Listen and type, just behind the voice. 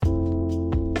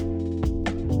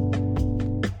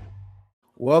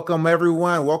Welcome,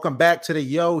 everyone. Welcome back to the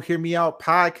Yo Hear Me Out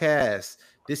podcast.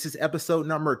 This is episode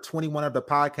number 21 of the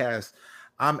podcast.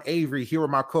 I'm Avery here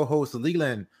with my co-host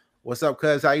Leland. What's up,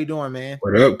 cuz? How you doing, man?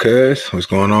 What up, cuz? What's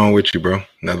going on with you, bro?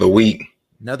 Another week,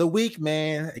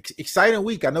 man. Exciting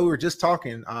week. I know we were just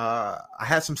talking. I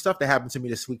had some stuff that happened to me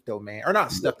this week, though, man. Or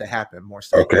not stuff that happened, more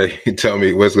stuff. Okay, tell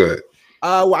me what's good.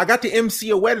 Well, I got to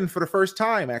MC a wedding for the first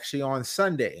time, actually, on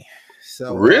Sunday.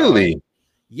 So really.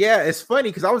 Yeah, it's funny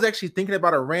because I was actually thinking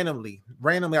about it randomly.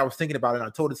 I was thinking about it and I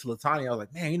told it to Latanya. I was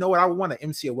like, man, you know what? I want to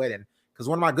MC a wedding because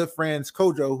one of my good friends,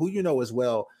 Kojo, who you know as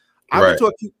well, I went to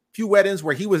a few weddings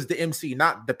where he was the MC,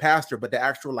 not the pastor, but the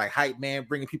actual like hype man,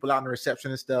 bringing people out in the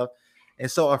reception and stuff. And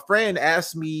so a friend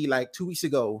asked me like 2 weeks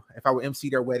ago if I would MC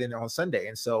their wedding on Sunday.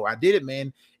 And so I did it,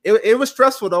 man. It was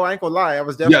stressful though. I ain't gonna lie. I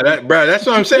was definitely that's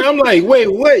what I'm saying. I'm like,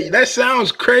 wait, that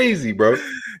sounds crazy, bro.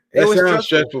 That sounds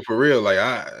stressful for real. Like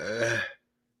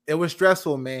It was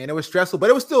stressful, man. It was stressful, but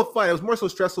it was still fun. It was more so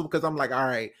stressful because I'm like, all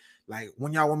right, like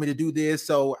when y'all want me to do this.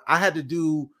 So I had to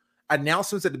do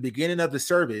announcements at the beginning of the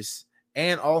service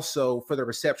and also for the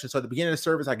reception. So at the beginning of the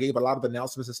service, I gave a lot of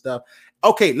announcements and stuff.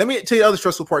 Okay, let me tell you the other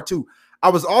stressful part too. I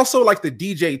was also like the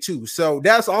DJ too. So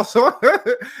that's also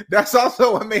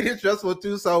what made it stressful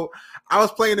too. So I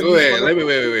was playing the music.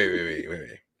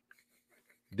 Wait.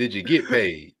 Did you get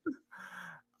paid?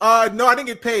 No, I didn't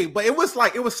get paid, but it was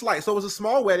slight. So it was a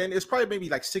small wedding. It's probably maybe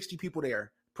like 60 people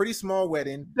there. Pretty small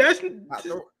wedding.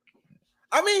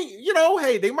 I mean, you know,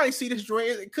 hey, they might see this joint.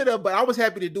 It could have, but I was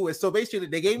happy to do it. So basically,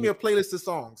 they gave me a playlist of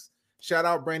songs. Shout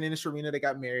out Brandon and Sharina. They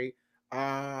got married.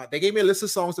 They gave me a list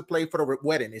of songs to play for the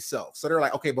wedding itself. So they're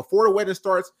like, okay, before the wedding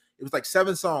starts, it was like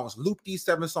 7 songs. Loop these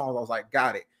 7 songs. I was like,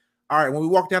 got it. All right, when we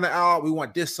walk down the aisle, we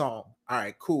want this song. All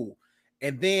right, cool.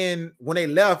 And then when they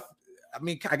left, I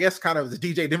mean, I guess kind of the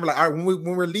DJ, they were like, all right,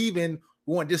 when we're leaving,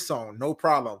 we want this song, no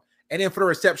problem. And then for the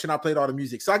reception, I played all the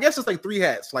music. So I guess it's like 3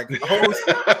 hats, like host.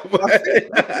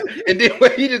 And then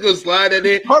when he just go slide that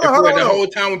in, the whole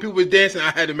time when people was dancing,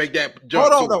 I had to make that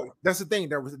jump. Hold on, that's the thing.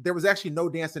 There was actually no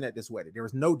dancing at this wedding. There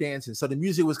was no dancing, so the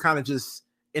music was kind of just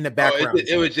in the background.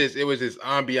 It was just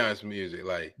ambiance music,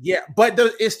 like but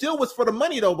it still was for the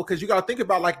money though, because you got to think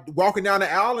about like walking down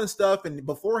the aisle and stuff, and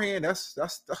beforehand, that's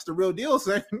the real deal,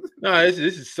 son. No, this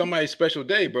is somebody's special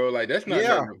day, bro. Like that's not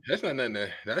nothing.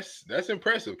 That's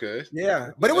impressive, cuz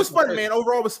but it was fun, man.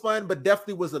 Overall, it was fun, but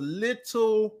definitely was a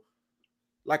little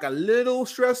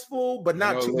stressful, but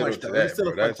not too much. Though.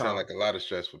 That sounds like a lot of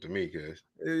stressful to me, cuz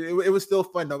it was still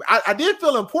fun though. I did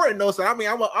feel important though. So I mean,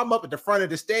 I'm up at the front of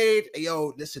the stage. Hey,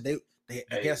 yo, listen, they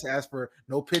guess asked for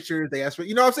no pictures. They asked for,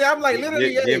 you know what I'm saying? I'm like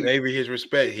literally give Avery his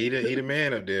respect. He the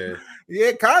man up there.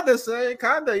 Yeah, kinda, son,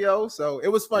 yo. So it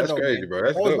was fun. That's though, crazy, man.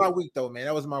 bro. That was my week though, man.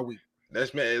 That was my week.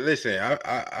 That's man. Listen,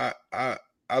 I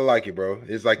like it, bro.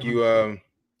 It's like you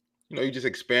you just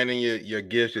expanding your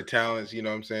gifts, your talents. You know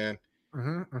what I'm saying?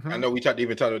 I know we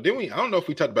didn't we? I don't know if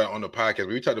we talked about it on the podcast, but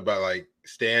we talked about like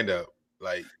stand up,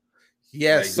 like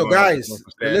yes. So guys,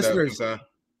 the listeners,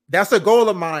 that's a goal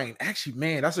of mine. Actually,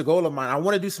 man, that's a goal of mine. I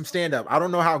want to do some stand up. I don't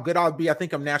know how good I'll be. I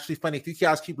think I'm naturally funny. If you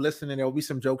guys keep listening, there will be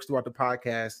some jokes throughout the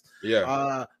podcast.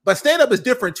 Yeah. But stand up is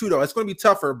different too, though. It's going to be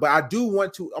tougher. But I do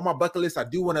want to on my bucket list. I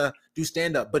do want to do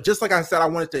stand up. But just like I said, I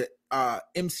wanted to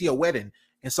MC a wedding,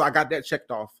 and so I got that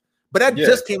checked off. But that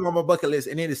just came on my bucket list,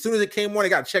 and then as soon as it came on, it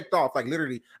got checked off. Like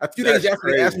literally a few days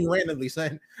after they asked me randomly,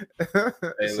 son.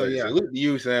 Hey, so salute to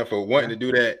you, son, for wanting to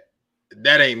do that.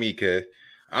 That ain't me, cuz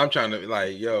I'm trying to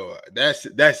like, yo,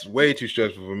 that's way too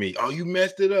stressful for me. Oh, you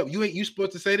messed it up. You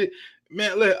supposed to say that,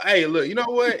 man. Look, you know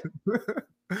what?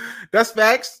 That's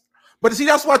facts. But see,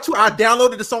 that's why too. I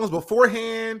downloaded the songs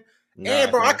beforehand.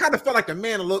 And bro, I kind of felt like the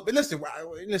man a little bit. Listen,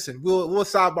 we'll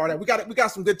sidebar that. We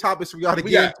got some good topics for y'all to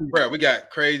get into. Bro, we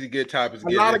got crazy good topics. A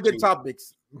lot of good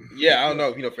topics. Yeah, I don't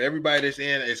know. For everybody that's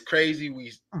in, it's crazy.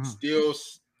 We still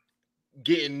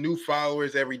getting new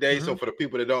followers every day. So for the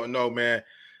people that don't know, man,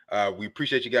 we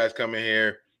appreciate you guys coming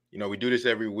here. We do this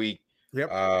every week.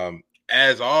 Yep.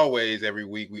 As always, every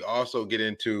week we also get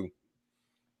into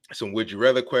some would you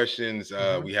rather questions.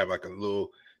 We have like a little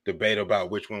debate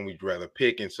about which one we'd rather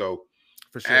pick, and so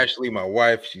for sure. Ashley, my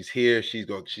wife, she's here. She's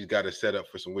got us set up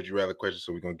for some would you rather questions,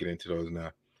 so we're gonna get into those now.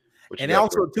 And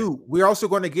also too, we're also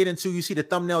going to get into, you see the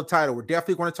thumbnail title. We're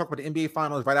definitely going to talk about the NBA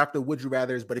Finals right after Would You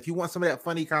Rathers. But if you want some of that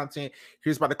funny content,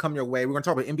 here's about to come your way. We're going to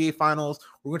talk about NBA Finals.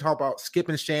 We're going to talk about Skip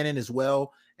and Shannon as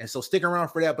well. And so stick around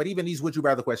for that. But even these Would You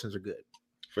Rather questions are good.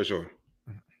 For sure.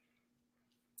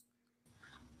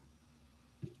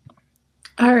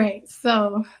 All right.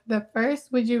 So the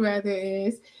first Would You Rather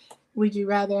is, would you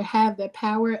rather have the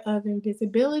power of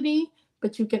invisibility,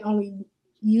 but you can only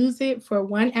use it for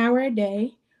 1 hour a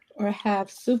day, or have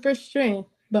super strength,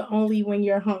 but only when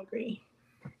you're hungry?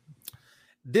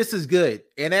 This is good.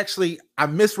 And actually, I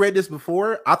misread this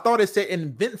before. I thought it said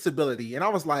invincibility. And I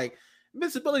was like,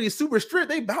 invincibility is super strict.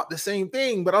 They about the same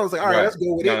thing. But I was like, all right, let's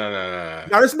go with it. No.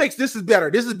 Now this is better.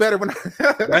 This is better when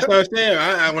that's what I'm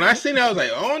saying. When I seen it, I was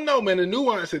like, oh no, man, the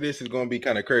nuance of this is gonna be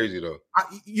kind of crazy though.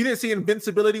 You didn't see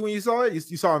invincibility when you saw it?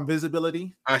 You saw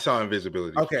invisibility? I saw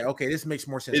invisibility. Okay, this makes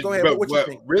more sense. Go ahead. But what you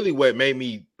think? Really what made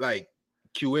me like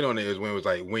cue in on it is when it was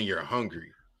like when you're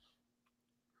hungry.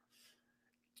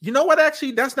 You know what?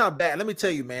 Actually, that's not bad. Let me tell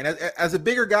you, man. As a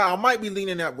bigger guy, I might be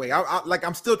leaning that way.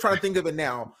 I'm still trying to think of it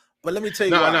now, but let me tell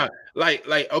you. No. Like,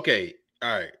 okay,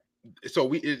 all right. So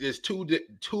there's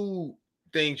two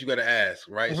things you got to ask,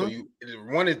 right? Mm-hmm. So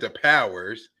one is the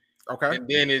powers, okay, and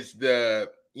then it's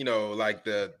the like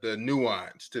the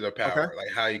nuance to the power, okay,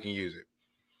 like how you can use it.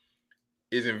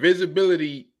 Is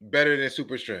invisibility better than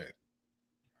super strength?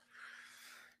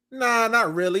 Nah,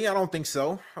 not really. I don't think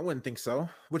so. I wouldn't think so.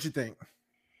 What you think?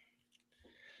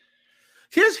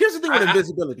 Here's the thing with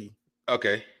invisibility.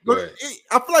 Okay, go ahead.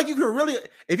 I feel like you can really,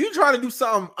 if you try to do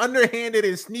something underhanded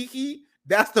and sneaky,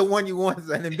 that's the one you want,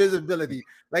 an invisibility.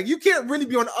 Like you can't really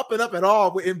be on up and up at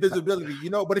all with invisibility,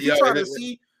 But if you're trying to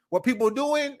see what people are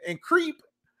doing and creep,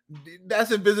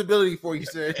 that's invisibility for you,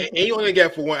 sir. And you only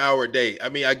get for 1 hour a day. I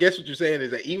mean, I guess what you're saying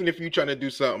is that even if you're trying to do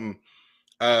something,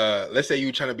 let's say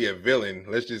you're trying to be a villain,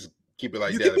 let's just keep it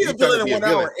like that. You can be a villain in 1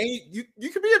 hour. You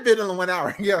can be a villain in 1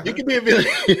 hour. Yeah. You can be a villain.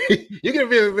 You can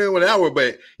be a villain in 1 hour,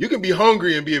 but you can be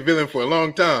hungry and be a villain for a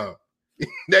long time.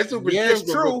 That's super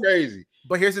true. Crazy.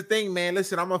 But here's the thing, man.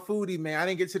 Listen, I'm a foodie, man. I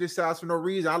didn't get to this house for no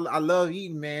reason. I love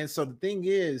eating, man. So the thing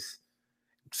is,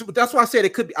 so that's why I said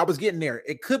it could be. I was getting there.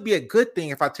 It could be a good thing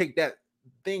if I take that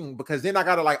thing, because then I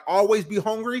gotta like always be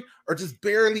hungry or just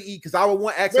barely eat, because I would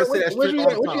want access to that strength.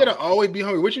 What you gotta always be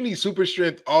hungry? What you need super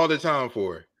strength all the time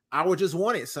for? I would just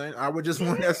want it, son. I would just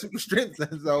want that super strength,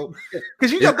 son. So,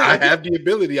 because I have the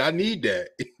ability, I need that.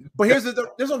 But here's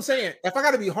what I'm saying. If I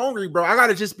gotta be hungry, bro, I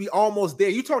gotta just be almost there.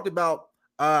 You talked about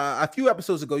a few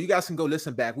episodes ago. You guys can go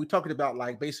listen back. We talked about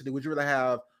like basically, would you rather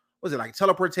have, was it like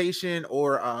teleportation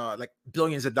or like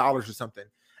billions of dollars or something?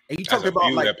 And you talked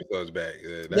about like episodes back.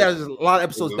 There's a lot of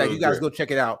episodes back. You guys go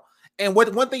check it out. And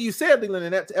one thing you said, Leland,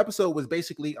 in that episode was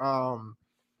basically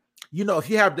if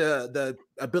you have the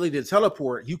ability to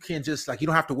teleport, you can just like, you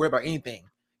don't have to worry about anything.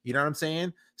 You know what I'm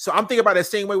saying? So I'm thinking about it the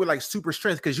same way with like super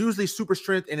strength, because usually super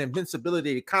strength and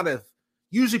invincibility kind of,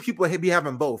 usually people be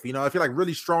having both. If you're like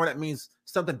really strong, that means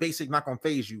something basic not gonna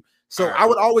phase you. So I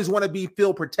would always want to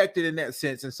feel protected in that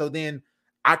sense. And so then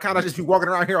I kind of just be walking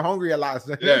around here hungry a lot.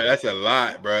 Yeah, that's a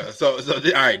lot, bro. So all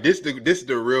right, this is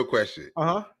the real question.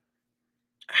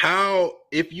 How,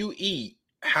 if you eat,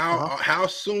 how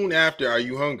soon after are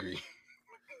you hungry?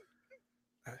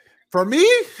 For me,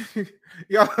 for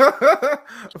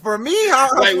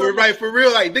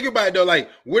real. Like, think about it though. Like,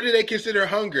 what do they consider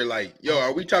hunger? Like,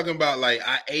 are we talking about like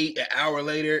I ate an hour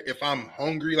later? If I'm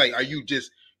hungry, like, are you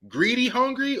just greedy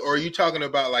hungry, or are you talking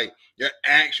about like your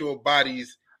actual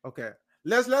body's? Okay,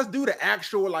 let's do the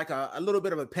actual, like a little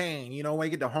bit of a pain. When you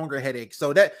get the hunger headache.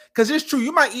 So that, because it's true,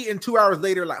 you might eat in 2 hours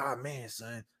later, like, oh man,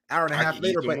 son, hour and a half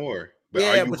later, but more. But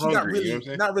yeah, but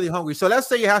you're not really hungry. So let's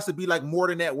say it has to be like more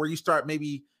than that, where you start,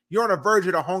 maybe you're on a verge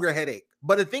of a hunger headache.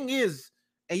 But the thing is,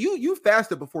 and you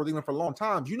fasted before leaving for a long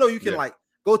time, you can like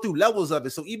go through levels of it.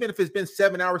 So even if it's been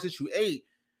 7 hours since you ate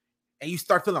and you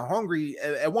start feeling hungry,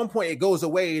 at one point it goes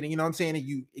away, and you know what I'm saying, and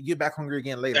you get back hungry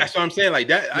again later. That's what I'm saying. Like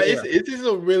that, this is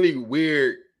a really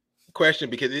weird question,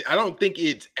 because I don't think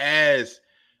it's as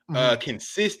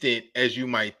consistent as you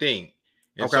might think.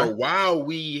 And so while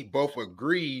we both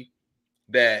agree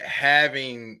that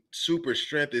having super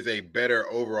strength is a better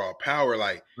overall power,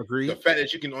 like the fact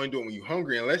that you can only do it when you're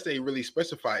hungry, unless they really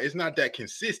specify, it's not that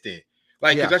consistent.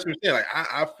 Like, because that's what I'm saying. Like,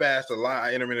 I fast a lot.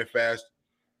 I intermittent fast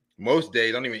most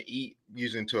days. I don't even eat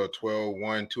usually until 12,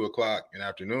 1, 2 o'clock in the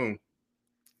afternoon.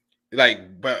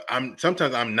 Like, but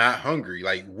sometimes I'm not hungry.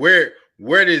 Like, where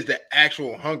does the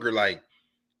actual hunger? Like,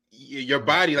 your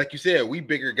body, like you said, we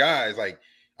bigger guys, like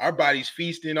our body's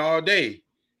feasting all day.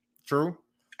 True.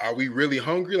 Are we really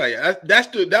hungry? Like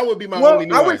that would be my only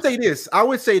nuance. I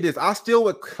would say this. I still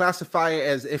would classify it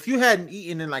as, if you hadn't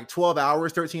eaten in like 12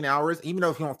 hours, 13 hours, even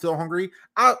though if you don't feel hungry,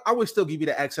 I would still give you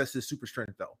the access to super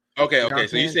strength though. Okay.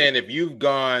 So you're saying if you've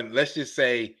gone, let's just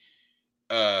say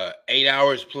 8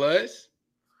 hours plus?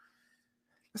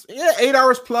 Yeah, 8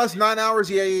 hours plus, 9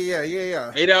 hours. Yeah.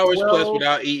 8 hours 12, plus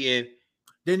without eating.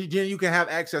 Then you can have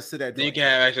access to that. Then you can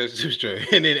have access to super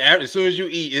strength. And then as soon as you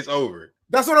eat, it's over.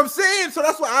 That's what I'm saying. So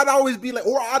that's why I'd always be like,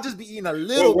 or I'll just be eating a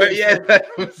little bit. Yeah, that's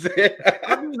what I'm saying.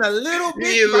 I'm eating a little bit.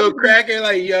 You eat a little cracker,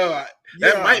 like,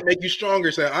 That might make you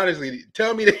stronger. So honestly,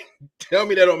 tell me that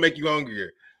don't make you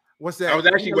hungrier. What's that? I was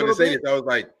actually going to say this. I was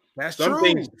like, that's some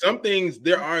true. things,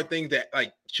 there are things that,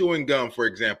 like chewing gum, for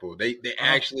example, they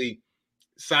actually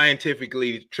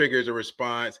scientifically triggers a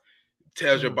response,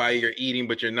 tells your body you're eating,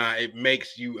 but you're not. It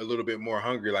makes you a little bit more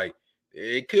hungry. Like,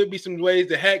 it could be some ways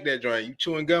to hack that joint. You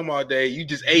chewing gum all day, you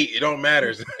just ate. It don't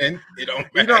matter, man. It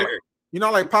don't matter. You know,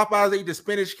 like Popeyes ate the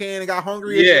spinach can and got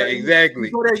hungry. Yeah, exactly.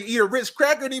 You go there, you eat a Ritz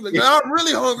cracker, and like, I'm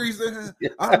really hungry.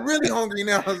 I'm really hungry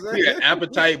now. Yeah,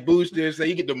 appetite boosters. So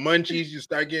you get the munchies, you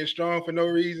start getting strong for no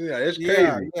reason. That's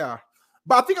crazy. Yeah.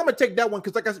 But I think I'm gonna take that one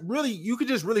because, like, you could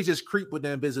just really creep with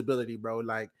the invisibility, bro.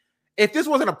 Like, if this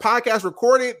wasn't a podcast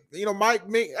recorded, you know, Mike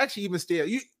may actually even still,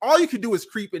 all you could do is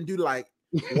creep and do like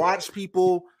watch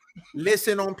people,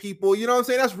 listen on people. You know what I'm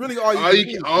saying? That's really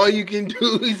all you can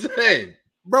do is say.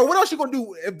 Bro, what else you gonna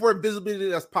do for invisibility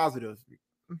that's positive?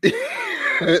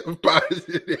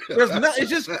 Positive. There's nothing.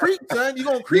 It's just creep, son. You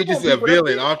gonna creep? You just a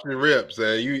villain off the rip,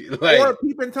 son. You like or a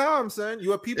peeping Tom, son.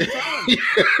 You a peeping Tom. You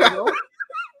know?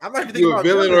 I'm not even thinking you a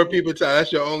villain or a peeping Tom.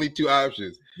 That's your only two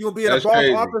options. You gonna be in a boss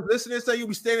office listening, so you'll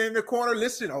be standing in the corner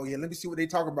listening. Oh yeah, let me see what they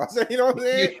talking about. You know what I'm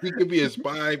saying? You could be a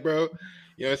spy, bro.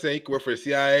 You know what I'm saying? You could work for the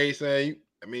CIA, son.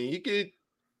 You could.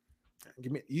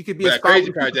 You could be a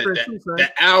crazy part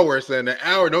that hour, son. The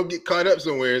hour, don't get caught up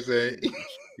somewhere, son.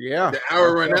 Yeah, the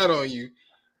hour run out on you,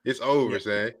 it's over,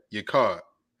 son. You're caught.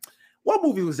 What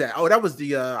movie was that? Oh, that was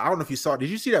the. I don't know if you saw it. Did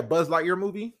you see that Buzz Lightyear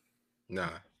movie? Nah.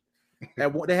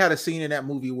 They had a scene in that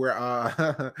movie where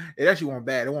it actually wasn't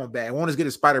bad. It wasn't bad. It wasn't as good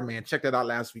as Spider-Man. Check that out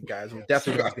last week, guys. It was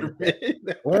definitely not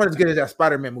it wasn't as good as that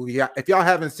Spider-Man movie. If y'all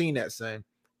haven't seen that, son,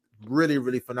 really,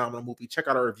 really phenomenal movie. Check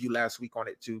out our review last week on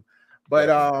it too.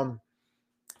 But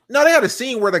no, they had a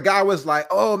scene where the guy was like,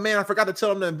 "Oh man, I forgot to tell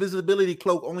him the invisibility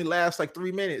cloak only lasts like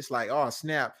 3 minutes." Like, oh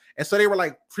snap! And so they were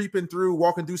like creeping through,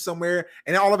 walking through somewhere,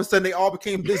 and then all of a sudden they all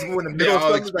became visible in the middle of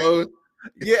something. Like,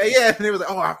 yeah. And they was like,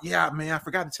 "Oh yeah, man, I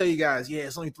forgot to tell you guys. Yeah,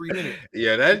 it's only 3 minutes."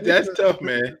 Yeah, that's tough,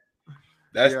 man.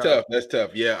 That's tough. That's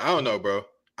tough. Yeah, I don't know, bro.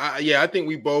 I think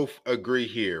we both agree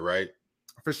here, right?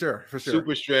 For sure.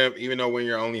 Super strength, even though when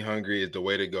you're only hungry is the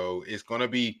way to go. It's gonna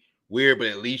be weird, but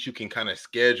at least you can kind of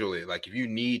schedule it. Like if you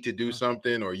need to do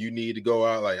something or you need to go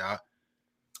out,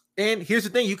 and here's the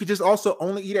thing, you could just also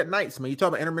only eat at nights, man. You talk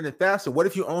about intermittent fasting. What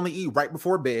if you only eat right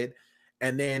before bed,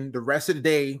 and then the rest of the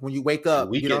day when you wake up,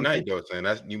 week at night, though, son.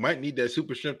 You might need that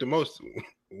super strength the most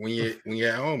when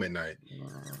you're at home at night.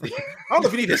 I don't know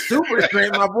if you need a super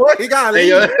strength, my boy. You got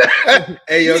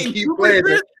hey yo, keep playing.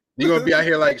 You're gonna be out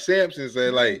here like Samson,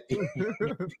 saying like they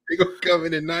gonna come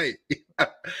in at night.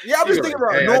 Yeah, I'm just thinking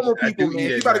about normal people, man.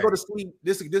 If you gotta go to sleep,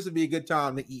 this would be a good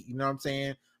time to eat. You know what I'm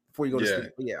saying? Before you go to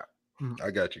sleep. But yeah.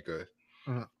 I got you, cuz.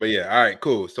 But yeah, all right,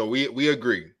 cool. So we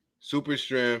agree. Super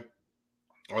strength,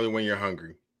 only when you're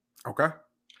hungry. Okay.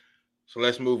 So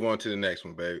let's move on to the next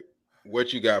one, baby.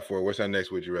 What you got for it? What's our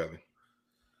next would you rather?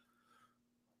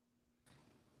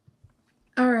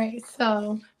 All right,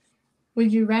 so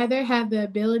would you rather have the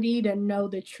ability to know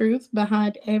the truth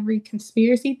behind every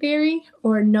conspiracy theory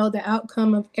or know the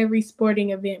outcome of every sporting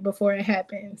event before it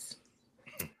happens?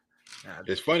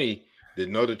 It's funny to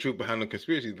know the truth behind the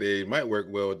conspiracy theory might work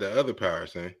well with that other power,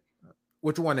 son.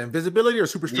 Which one, invisibility or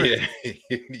super strength?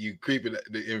 Yeah, you creeping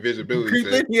the invisibility.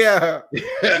 Creeping? Yeah.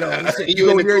 You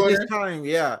in the corner? This time.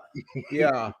 Yeah.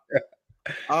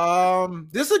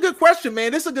 This is a good question,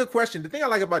 man. This is a good question. The thing I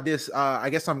like about this,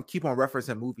 I guess I'm keep on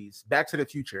referencing movies. Back to the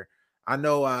Future. I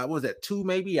know what was that, 2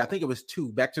 maybe? I think it was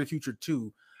 2. Back to the Future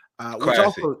 2. Which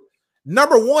also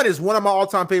number 1 is one of my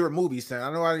all-time favorite movies. And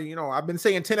I know I've been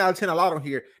saying 10 out of 10 a lot on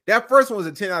here. That first one was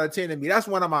a 10 out of 10 to me. That's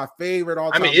one of my favorite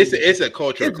all-time movies. It's a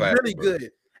cultural classic. It's really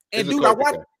good. And dude,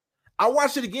 I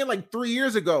watched it again like 3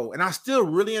 years ago, and I still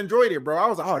really enjoyed it, bro. I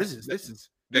was like, oh, this is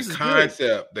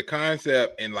the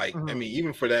concept, and like I mean,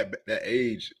 even for that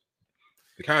age,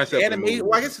 the concept. Animation.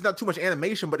 Well, I guess it's not too much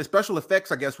animation, but the special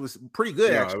effects, I guess, was pretty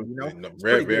good.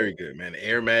 Very good,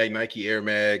 man. Nike Air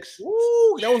Mags.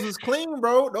 Ooh, those is clean,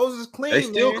 bro. Those is clean. They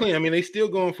still clean. I mean, they still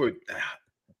going for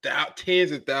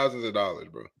tens of thousands of dollars,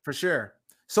 bro. For sure.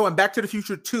 So, in Back to the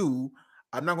Future 2.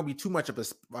 I'm not gonna be too much of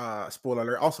a spoiler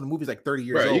alert. Also, the movie's like 30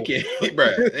 years old. You can't, bro.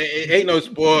 Ain't no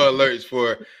spoiler alerts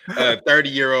for a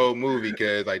 30-year-old movie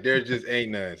because like there just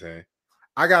ain't none. Son.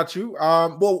 I got you.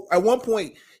 Well, at one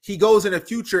point he goes in the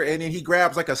future and then he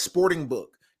grabs like a sporting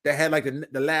book that had like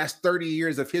the last 30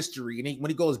 years of history, and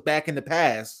when he goes back in the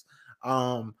past,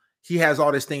 he has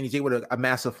all this thing. He's able to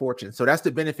amass a fortune. So that's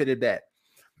the benefit of that.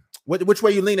 Which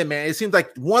way you leaning, man? It seems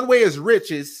like one way is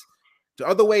riches. The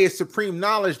other way is supreme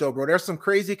knowledge, though, bro. There's some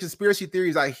crazy conspiracy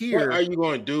theories I hear. What are you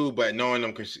going to do by knowing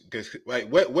them? Like,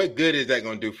 what good is that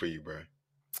going to do for you, bro?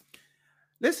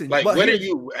 Listen, like, what do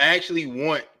you actually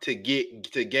want to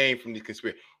gain from the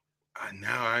conspiracy?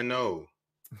 Now I know.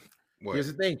 What? Here's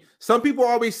the thing. Some people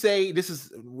always say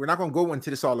we're not going to go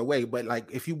into this all the way, but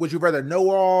like, would you rather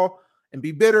know all and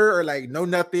be bitter, or like know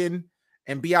nothing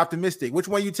and be optimistic? Which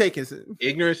one you taking?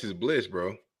 Ignorance is bliss,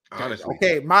 bro. Honestly.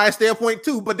 Okay, my standpoint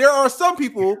too. But there are some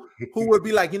people who would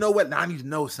be like, you know what? Now I need to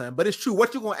know, son. But it's true.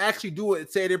 What you're going to actually do with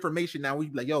said information now, we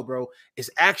be like, yo, bro, it's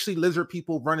actually lizard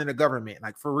people running the government.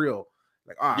 Like, for real.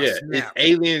 Like, yeah, it's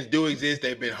aliens do exist.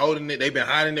 They've been holding it. They've been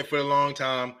hiding it for a long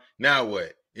time. Now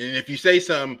what? And if you say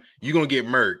something, you're going to get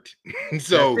murked.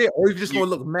 So, or you're just going to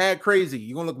look mad crazy.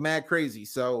 You're going to look mad crazy.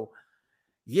 So,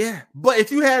 yeah, but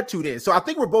if you had to, then so I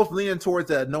think we're both leaning towards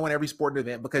knowing every sporting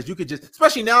event, because you could just,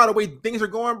 especially now the way things are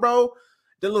going, bro.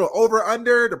 The little over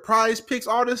under, the prize picks,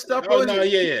 all this stuff. Oh no,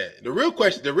 yeah. The real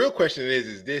question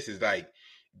is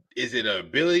it an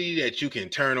ability that you can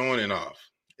turn on and off?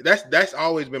 That's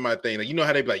always been my thing. Like, you know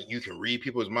how they be like, you can read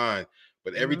people's minds,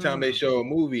 but every time they show a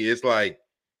movie, it's like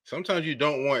sometimes you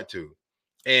don't want to.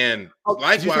 And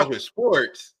likewise with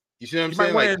sports, you see what I'm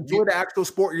saying? Like, enjoy the actual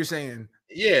sport. You're saying.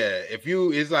 Yeah,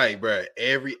 it's like, bro,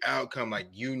 every outcome, like,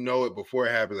 you know it before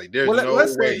it happens. Like, there's no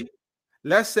way.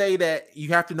 Let's say that you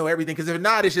have to know everything, because if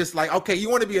not, it's just like, okay, you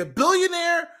want to be a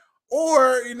billionaire,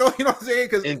 or you know what I'm saying?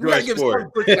 Because enjoy sports.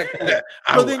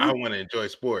 I want to enjoy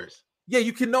sports. Yeah,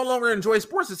 you can no longer enjoy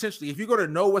sports essentially if you're going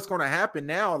to know what's going to happen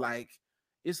now. Like,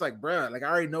 it's like, bro, like I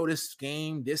already know this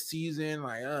game, this season,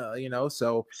 like,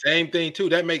 so same thing too.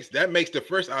 That makes the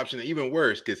first option even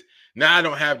worse, because now I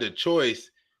don't have the choice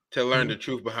to learn the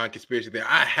truth behind conspiracy theory.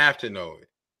 I have to know it.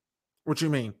 What you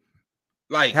mean?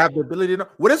 Like, have the ability to know?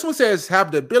 Well, this one says have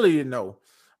the ability to know.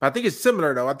 But I think it's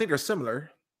similar, though. I think they're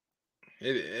similar.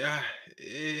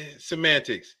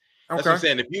 Semantics. That's what I'm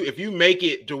saying. If you make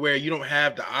it to where you don't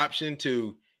have the option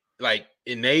to like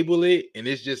enable it, and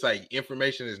it's just like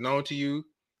information is known to you,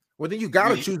 well, then you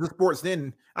gotta choose the sports.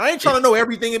 Then I ain't trying to know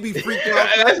everything and be freaked out.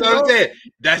 That's what I'm saying.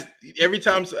 That's every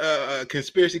time a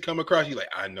conspiracy come across, you like,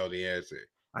 I know the answer.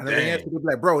 I know the answer. They'll be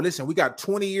like, bro, listen, we got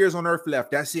 20 years on Earth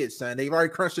left. That's it, son. They've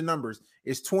already crunched the numbers.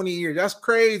 It's 20 years. That's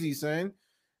crazy, son.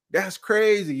 That's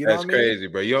crazy. You know what I mean? That's crazy,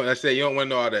 bro. You don't want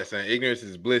to know all that, son. Ignorance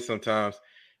is bliss sometimes.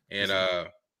 And I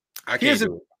can't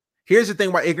do it. Here's the thing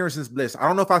about ignorance is bliss. I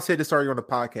don't know if I said this already on the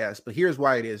podcast, but here's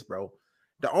why it is, bro.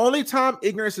 The only time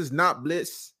ignorance is not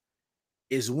bliss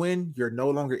is when you're no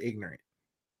longer ignorant.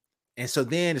 And so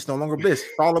then it's no longer bliss.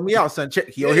 Follow me out, son.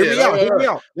 Hear me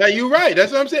out. Yeah, you're right.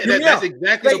 That's what I'm saying. That's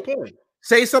exactly the point.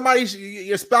 Say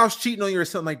your spouse cheating on you or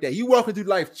something like that. You walking through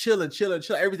life chilling.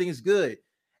 Everything is good.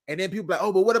 And then people are like,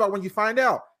 oh, but what about when you find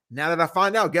out? Now that I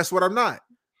find out, guess what? I'm not.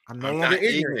 I'm no longer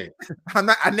ignorant. I'm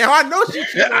not. Now I know she.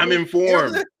 I'm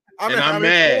informed. I'm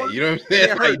mad. Informed. You know what I'm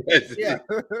saying? Like,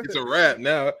 it's a wrap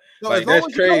now. So like,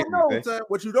 that's crazy.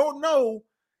 What you don't know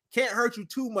can't hurt you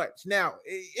too much. Now,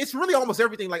 it's really almost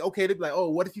everything. Like, okay, they'd be like, oh,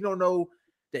 what if you don't know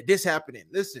that this happening?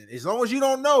 Listen, as long as you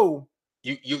don't know,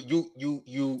 you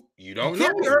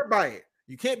can't be hurt by it.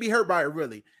 You can't be hurt by it,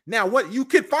 really. Now, what you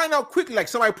could find out quickly, like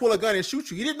somebody pull a gun and shoot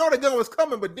you. You didn't know the gun was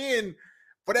coming, but then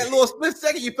for that little split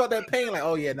second, you felt that pain. Like,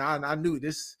 oh yeah, I knew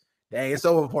this. Dang, it's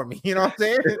over for me. You know what I'm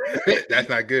saying? That's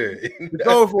not good. It's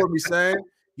over for me, son.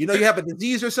 You know, you have a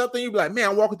disease or something, you be like, man,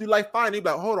 I'm walking through life fine. You be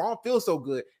like, hold on, I don't feel so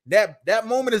good. That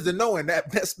moment is the knowing.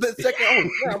 That split second, oh,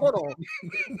 yeah, hold on.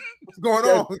 What's going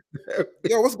on?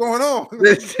 Yo, what's going on?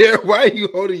 Why are you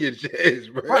holding your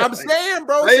chest, bro? I'm saying,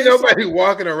 bro. Ain't nobody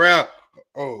walking around.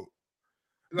 Oh.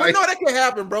 But no, that can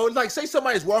happen, bro. It's like, say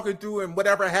somebody's walking through and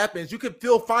whatever happens, you could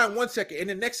feel fine 1 second, and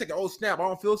the next second, oh, snap, I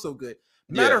don't feel so good.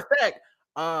 Matter of fact,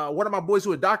 one of my boys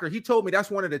who is a doctor, he told me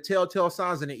that's one of the telltale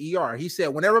signs in the ER. He said,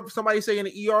 whenever somebody say in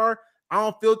the ER, I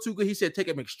don't feel too good, he said, take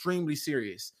them extremely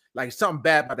serious. Like something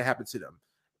bad about to happen to them.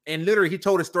 And literally, he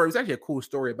told a story. It was actually a cool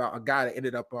story about a guy that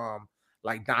ended up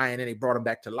like dying, and they brought him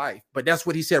back to life. But that's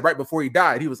what he said right before he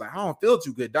died. He was like, I don't feel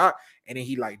too good, doc. And then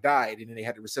he like died, and then they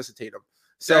had to resuscitate him.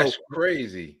 So that's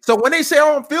crazy. So when they say I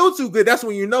don't feel too good, that's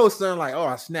when you know, son, like, oh,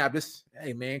 I snap this.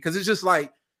 Hey, man, because it's just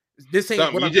like this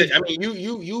ain't what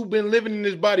you've been living in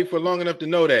this body for long enough to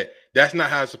know that that's not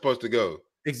how it's supposed to go.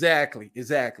 Exactly.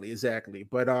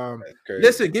 But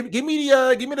listen, give me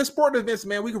the sport events,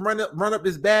 man. We can run up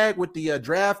this bag with the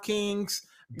DraftKings.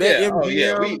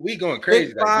 We going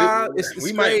crazy. Like,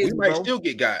 we might still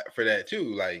get got for that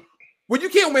too. Like, Well, you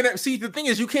can't win. See, the thing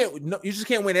is, you just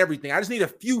can't win everything. I just need a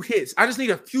few hits. I just need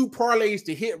a few parlays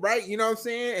to hit right. You know what I'm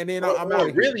saying? And then I'm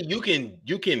out. Really, you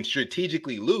can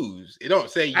strategically lose. It don't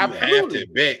say you have to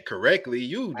bet correctly.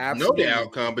 You know the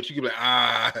outcome, but you can be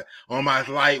like, on my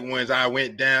light ones, I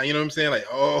went down. You know what I'm saying? Like,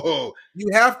 you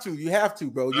have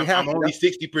to, bro. I'm only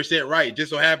 60% right. Just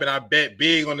so happened I bet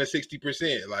big on the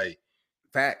 60%. Like,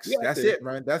 facts. That's it,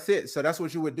 man. That's it. So that's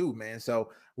what you would do, man. So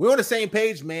we're on the same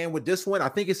page, man, with this one. I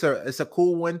think it's a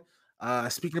cool one.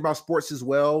 Speaking about sports as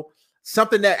well,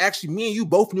 something that actually me and you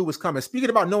both knew was coming. Speaking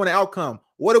about knowing the outcome,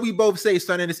 what do we both say,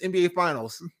 son, in this NBA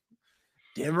Finals?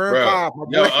 Denver and 5, my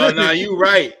boy. No, you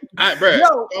right.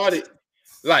 Called it.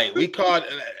 Like, we called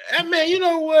man, you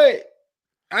know what?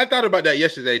 I thought about that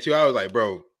yesterday, too. I was like,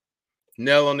 bro,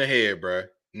 nail on the head, bro.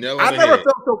 I never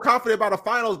felt so confident about the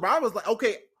Finals, bro. I was like,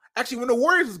 okay. Actually, when the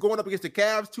Warriors was going up against the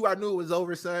Cavs, too, I knew it was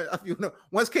over, son.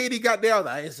 Once KD got there, I was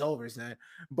like, it's over, son.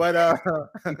 But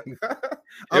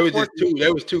there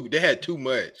was two. They had too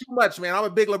much. Too much, man. I'm a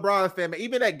big LeBron fan, man.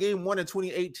 Even that game 1 in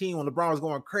 2018 when LeBron was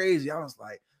going crazy, I was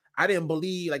like, I didn't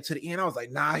believe, like, to the end. I was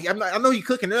like, nah, I know he's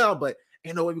cooking it out, but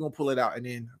ain't no way we're gonna pull it out. And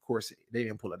then, of course, they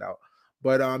didn't pull it out.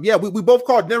 But yeah, we both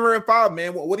called Denver and 5,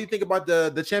 man. What do you think about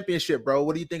the championship, bro?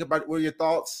 What do you think about? What are your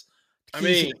thoughts?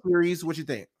 Series, what you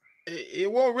think?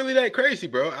 It wasn't really that crazy,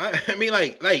 bro. I mean,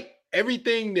 like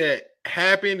everything that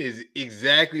happened is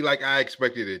exactly like I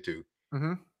expected it to.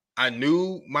 Mm-hmm. I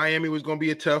knew Miami was going to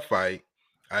be a tough fight.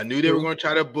 I knew they were going to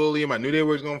try to bully him. I knew they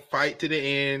were going to fight to the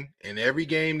end. And every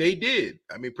game they did.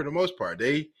 I mean, for the most part,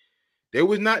 they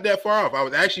was not that far off. I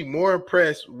was actually more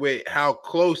impressed with how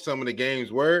close some of the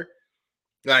games were.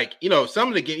 Like, some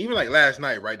of the games, even like last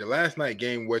night, right? The last night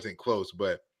game wasn't close,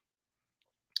 but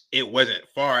it wasn't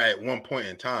far at one point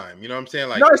in time. You know what I'm saying?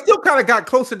 Like, no, it still kind of got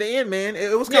close to the end, man.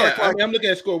 It was kind of I mean, I'm looking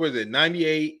at score, was it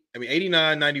 98? I mean,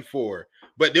 89, 94.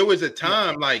 But there was a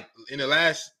time like in the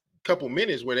last couple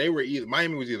minutes where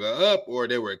Miami was either up or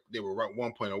they were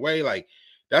 1 point away. Like,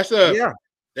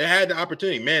 they had the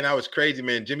opportunity. Man, that was crazy,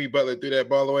 man. Jimmy Butler threw that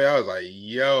ball away. I was like,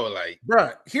 yo, like, bro,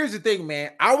 here's the thing,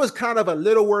 man. I was kind of a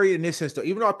little worried in this instance.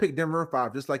 Even though I picked Denver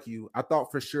 5, just like you, I thought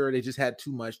for sure they just had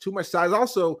too much size.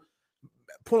 Also,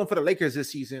 pulling for the Lakers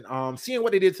this season, seeing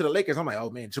what they did to the Lakers, I'm like, oh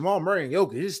man, Jamal Murray and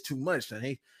Jokic is too much.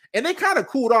 And they kind of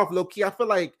cooled off low key. I feel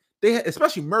like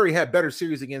especially Murray had better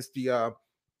series against the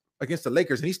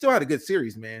Lakers, and he still had a good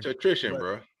series, man. It's attrition,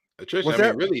 bro. Attrition. I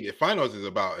mean, really, the finals is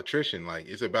about attrition. Like,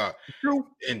 it's about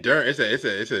endurance.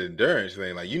 It's an endurance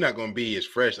thing. Like, you're not gonna be as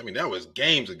fresh. I mean, that was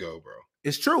games ago, bro.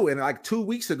 It's true. And like 2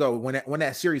 weeks ago when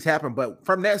that series happened, but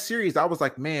from that series, I was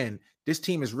like, man, this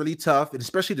team is really tough, and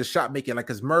especially the shot making, like,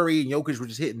 because Murray and Jokic were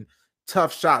just hitting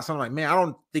tough shots. I'm like, man, I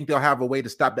don't think they'll have a way to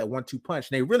stop that 1-2 punch.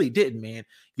 And they really didn't, man.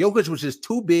 Jokic was just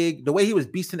too big. The way he was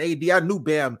beasting AD, I knew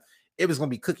Bam, it was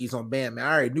gonna be cookies on Bam, man.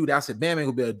 I already knew that. I said, Bam ain't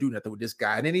gonna be able to do nothing with this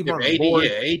guy. And then he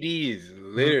AD is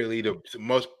literally the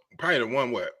most, probably the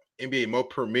one NBA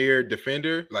most premier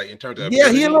defender, like in terms of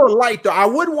ability. He a little light though. I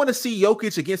wouldn't want to see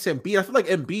Jokic against Embiid. I feel like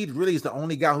Embiid really is the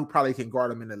only guy who probably can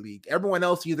guard him in the league. Everyone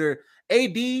else, either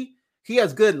AD, he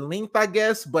has good length, I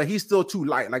guess, but he's still too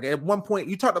light. Like at one point,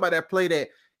 you talked about that play that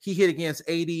he hit against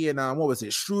AD and what was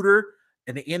it, Schroeder,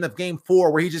 at the end of game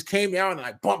 4, where he just came down and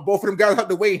like bumped both of them guys out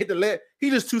the way and hit the leg.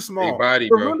 He's just too small. Big body,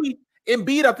 bro. Really,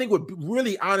 Embiid, I think, would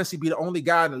really honestly be the only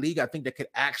guy in the league I think that could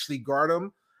actually guard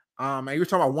him. And you're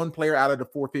talking about one player out of the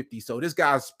 450. So this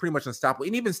guy's pretty much unstoppable.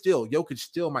 And even still, Jokic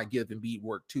still might give Embiid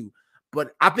work too.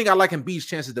 But I think I like Embiid's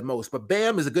chances the most. But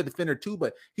Bam is a good defender too,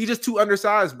 but he's just too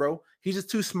undersized, bro. He's just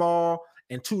too small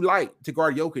and too light to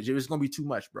guard Jokic. It's going to be too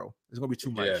much, bro. It's going to be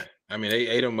too much. Yeah. I mean, they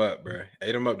ate him up, bro.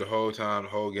 Ate him up the whole time, the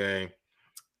whole game.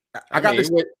 I got this.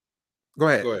 Go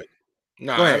ahead.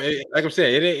 No, nah, like I'm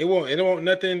saying, it won't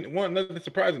nothing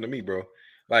surprising to me, bro.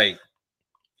 Like,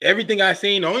 everything I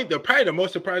seen, probably the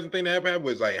most surprising thing that happened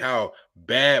was like how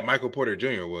bad Michael Porter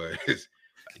Jr. was.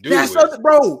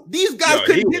 Bro. These guys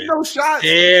couldn't hit no shots.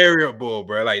 Terrible,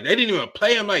 bro. Like, they didn't even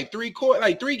play him like 3 games.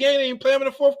 They didn't even play him in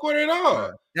the 4th quarter at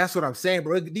all. That's what I'm saying,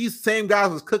 bro. These same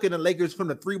guys was cooking the Lakers from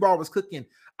the 3 ball was cooking.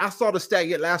 I saw the stat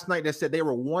yet last night that said they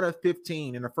were 1 of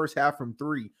 15 in the first half from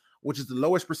 3, which is the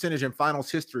lowest percentage in finals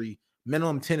history,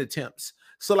 minimum 10 attempts.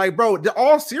 So, like, bro,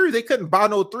 all series, they couldn't buy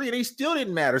no 3, and they still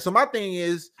didn't matter. So my thing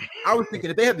is, I was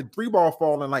thinking if they had the 3 ball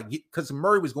falling, like, because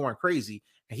Murray was going crazy,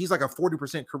 and he's like a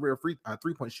 40% career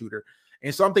 3-point shooter.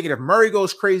 And so I'm thinking if Murray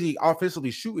goes crazy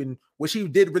offensively shooting, which he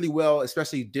did really well,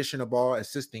 especially dishing the ball,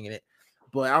 assisting in it.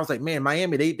 But I was like, man,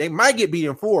 Miami, they might get beat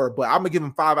in 4, but I'm gonna give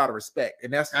them 5 out of respect.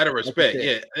 And that's out of respect.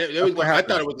 Yeah. I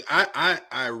thought it was,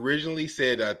 I originally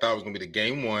said I thought it was gonna be the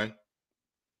game 1.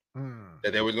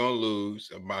 that they was going to lose.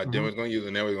 Denver was going to use,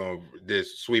 and they were going to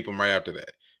just sweep them right after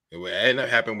that. And what ended up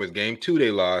happening was game 2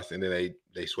 they lost, and then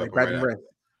they swept them right after.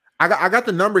 I got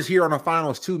the numbers here on the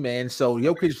finals too, man. So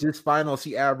Jokic this finals,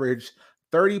 he averaged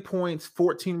 30 points,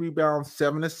 14 rebounds,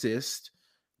 7 assists.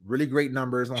 Really great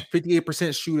numbers on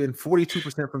 58% shooting,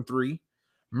 42% from 3.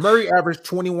 Murray averaged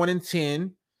 21 and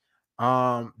 10.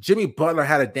 Jimmy Butler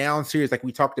had a down series, like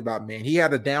we talked about, man. He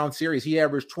had a down series. He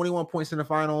averaged 21 points in the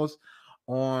finals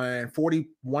on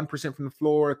 41% from the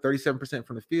floor, 37%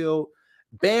 from the field.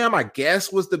 Bam, I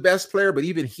guess, was the best player, but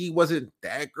even he wasn't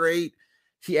that great.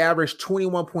 He averaged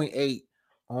 21.8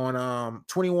 on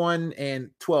 21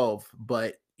 and 12.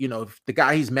 But, you know, if the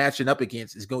guy he's matching up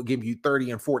against is going to give you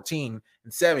 30 and 14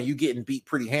 and 7, you're getting beat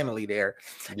pretty handily there.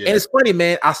 Yeah. And it's funny,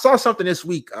 man. I saw something this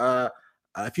week.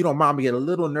 If you don't mind me, get a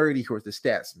little nerdy here with the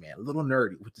stats, man. A little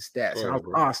nerdy with the stats. And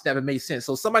I was, snap, it made sense.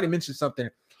 So somebody mentioned something.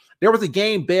 There was a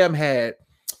game Bam had.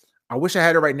 I wish I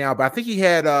had it right now, but I think he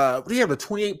had he had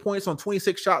 28 points on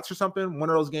 26 shots or something. One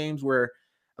of those games where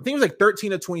I think it was like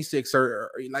 13 to 26, or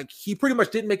like he pretty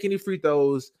much didn't make any free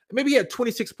throws. Maybe he had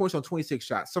 26 points on 26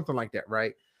 shots, something like that,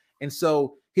 right? And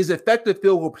so his effective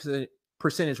field goal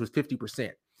percentage was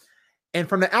 50%. And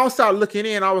from the outside looking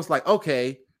in, I was like,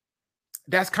 okay,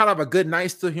 that's kind of a good night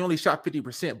still. He only shot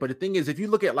 50%. But the thing is, if you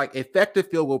look at like effective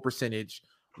field goal percentage,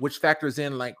 which factors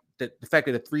in like the fact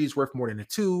that a 3 is worth more than a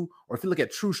 2, or if you look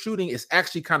at true shooting, it's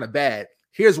actually kind of bad.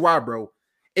 Here's why, bro.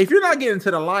 If you're not getting to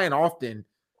the line often,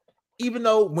 even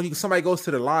though when somebody goes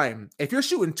to the line, if you're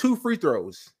shooting 2 free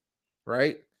throws,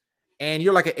 right, and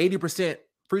you're like an 80%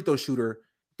 free throw shooter,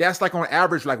 that's like on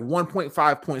average like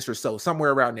 1.5 points or so,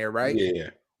 somewhere around there, right? Yeah.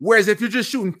 Whereas if you're just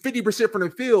shooting 50% from the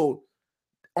field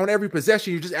on every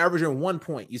possession, you're just averaging 1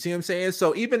 point. You see what I'm saying?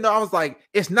 So even though I was like,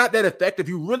 it's not that effective,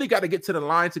 you really got to get to the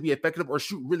line to be effective or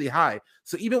shoot really high.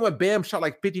 So even when Bam shot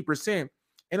like 50%, and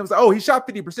it was like, oh, he shot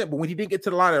 50%, but when he didn't get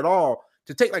to the line at all,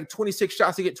 to take like 26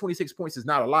 shots to get 26 points is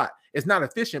not a lot. It's not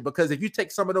efficient, because if you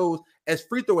take some of those as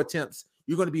free throw attempts,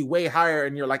 you're going to be way higher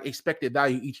in your like expected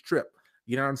value each trip.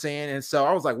 You know what I'm saying? And so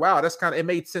I was like, wow, that's kind of, it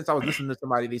made sense. I was listening to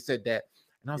somebody, they said that,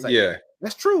 and I was like, yeah,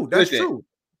 that's true. That's true.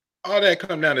 All that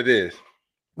come down to this.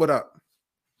 What up?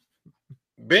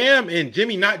 Bam and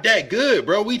Jimmy not that good,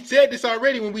 bro. We said this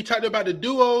already when we talked about the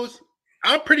duos.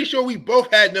 I'm pretty sure we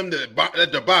both had them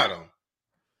at the bottom.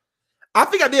 I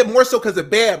think I did more so because of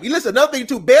Bam. Listen, another thing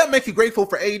too, Bam makes you grateful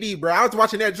for AD, bro. I was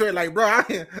watching that joint like, bro,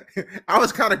 I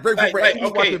was kind of grateful for AD.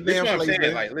 Okay, this is what I'm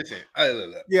saying. Like, listen,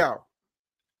 look. Yeah.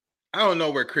 I don't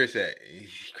know where Chris at.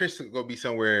 Chris is gonna be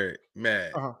somewhere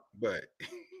mad, but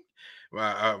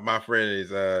my friend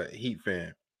is a Heat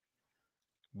fan.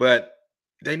 But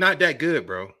they not that good,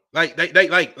 bro. Like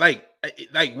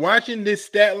watching this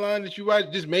stat line that you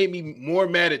watch just made me more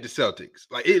mad at the Celtics.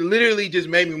 Like it literally just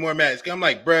made me more mad. I'm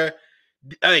like, bro,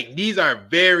 like these are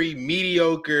very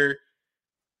mediocre.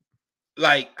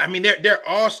 Like, I mean, they're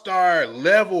all-star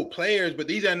level players, but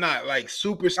these are not like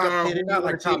superstar. They're not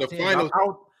like top 10. Finals.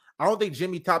 I don't think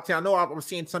Jimmy top 10. I know I'm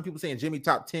seeing some people saying Jimmy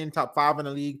top 10, top 5 in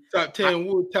the league. Top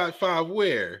 10, top 5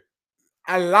 where?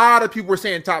 A lot of people were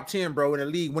saying top 10, bro, in the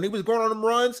league when he was going on them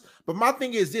runs. But my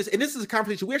thing is this, and this is a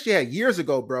conversation we actually had years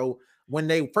ago, bro, when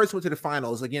they first went to the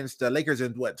finals against the Lakers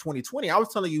in 2020. I was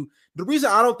telling you the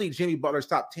reason I don't think Jimmy Butler's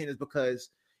top 10 is because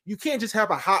you can't just have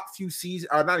a hot few seasons,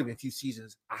 or not even a few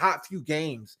seasons, a hot few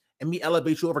games, and me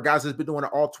elevate you over guys that's been doing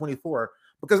it all 24.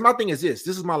 Because my thing is this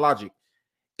is my logic.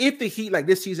 If the Heat, like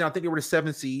this season, I think they were the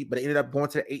 7th seed, but they ended up going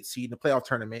to the 8th seed in the playoff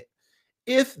tournament.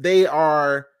 If they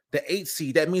are the 8th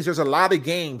seed, that means there's a lot of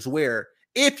games where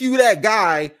if you that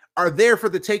guy are there for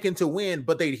the taking to win,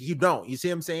 but you don't. You see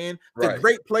what I'm saying? Right. The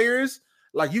great players,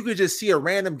 like you could just see a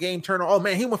random game turn on. Oh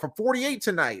man, he went for 48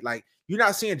 tonight. Like you're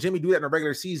not seeing Jimmy do that in a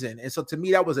regular season. And so to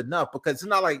me, that was enough, because it's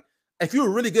not like if you're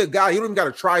a really good guy, you don't even got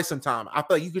to try sometime. I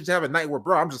feel like you could just have a night where,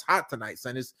 bro, I'm just hot tonight,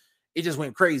 son. It just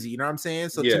went crazy. You know what I'm saying?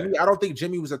 So to me, I don't think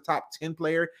Jimmy was a top 10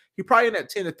 player. He probably in that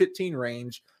 10 to 15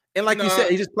 range. And like you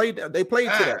said, he just played. They played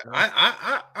to that.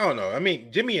 I don't know. I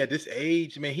mean, Jimmy at this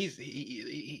age, man,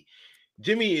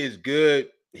 Jimmy is good.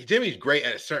 Jimmy's great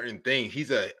at certain things.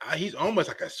 He's almost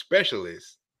like a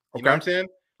specialist. You know what I'm saying?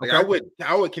 Like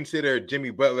I would consider Jimmy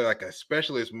Butler like a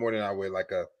specialist more than I would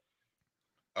like a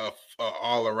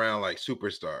all around like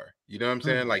superstar. You know what I'm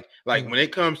saying? Like when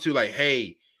it comes to like,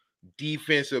 hey,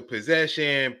 defensive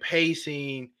possession,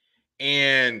 pacing,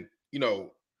 and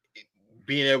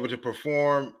being able to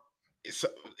perform,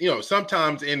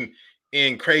 sometimes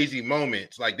in crazy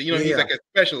moments, like he's like a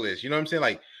specialist. You know what I'm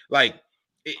saying? Like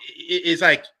it's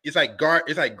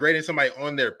like grading somebody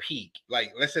on their peak.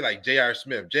 Like let's say like J.R.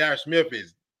 Smith. J.R. Smith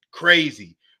is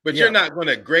crazy, but you're not going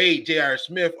to grade J.R.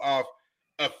 Smith off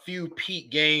a few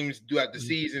peak games throughout the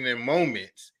season and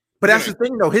moments. But that's the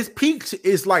thing, though. His peaks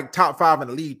is like top 5 in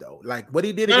the league, though. Like what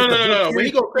he did against the no. When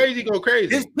he go crazy, go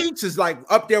crazy. His peaks is like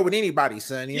up there with anybody,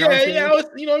 son. You know what I'm saying?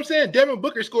 You know what I'm saying? Devin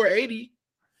Booker scored 80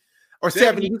 or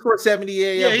 70. He scored 70.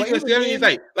 Yeah. He scored 70. It's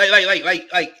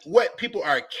like what people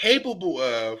are capable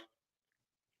of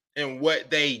and what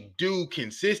they do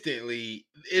consistently.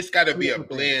 It's got to be a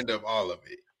blend of all of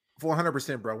it.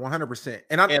 100%, bro. 100%.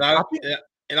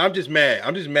 And I'm just mad.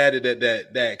 I'm just mad at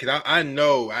that because I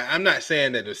know I'm not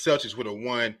saying that the Celtics would have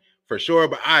won for sure,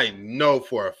 but I know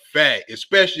for a fact,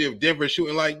 especially if Denver's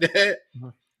shooting like that,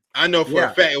 I know for a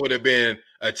fact it would have been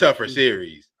a tougher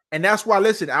series. And that's why,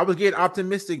 listen, I was getting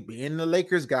optimistic being the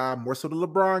Lakers guy, more so the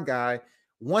LeBron guy.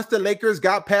 Once the Lakers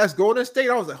got past Golden State,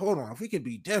 I was like, hold on, if we can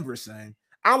beat Denver, son.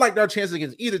 I like their chances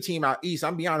against either team out east.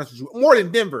 I'm be honest with you, more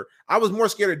than Denver. I was more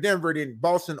scared of Denver than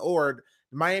Boston or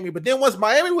Miami. But then once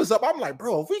Miami was up, I'm like,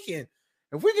 bro, if we can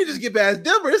just get past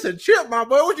Denver, it's a trip, my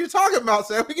boy. What you talking about,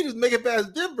 son? If we can just make it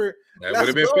past Denver. That would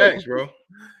have been facts, bro.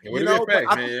 It would have been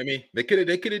facts, man. I mean, they could have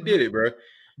did it, bro.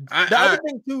 The other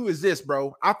thing too is this,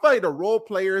 bro. I feel like the role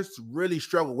players really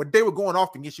struggled when they were going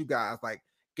off against you guys, like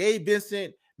Gabe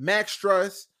Vincent, Max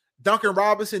Struss, Duncan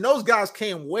Robinson. Those guys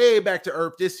came way back to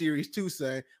earth this series too,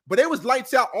 son. But it was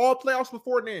lights out all playoffs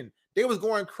before then. They was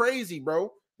going crazy,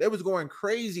 bro. They was going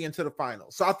crazy into the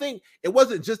finals. So I think it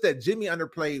wasn't just that Jimmy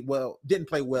didn't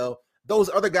play well. Those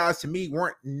other guys to me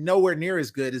weren't nowhere near as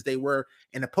good as they were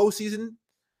in the postseason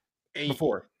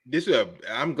before.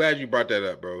 I'm glad you brought that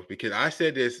up, bro, because I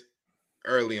said this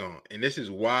early on, and this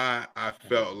is why I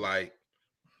felt like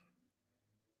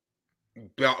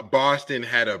Boston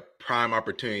had a prime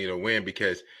opportunity to win,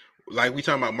 because like we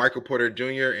talking about Michael Porter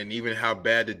Jr. and even how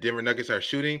bad the Denver Nuggets are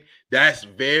shooting, that's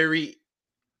very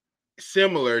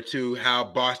similar to how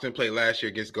Boston played last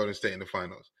year against Golden State in the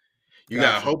finals. You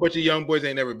got a whole bunch of young boys that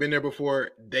ain't never been there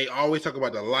before. They always talk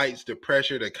about the lights, the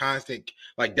pressure, the constant,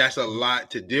 like that's a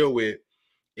lot to deal with.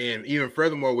 And even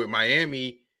furthermore with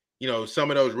Miami, you know,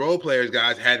 some of those role players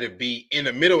guys had to be in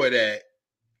the middle of that.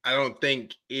 I don't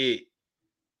think it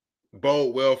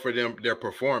bode well for them, their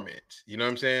performance. You know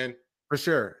what I'm saying? For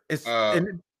sure. This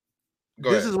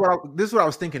is what I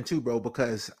was thinking too, bro,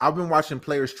 because I've been watching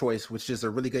Players Choice, which is a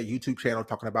really good YouTube channel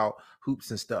talking about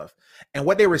hoops and stuff. And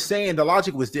what they were saying, the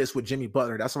logic was this with Jimmy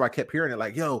Butler. That's why I kept hearing it.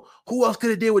 Like, yo, who else could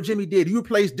have did what Jimmy did? You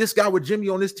replaced this guy with Jimmy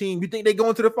on this team. You think they go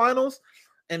into the finals?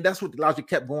 And that's what the logic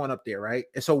kept going up there, right?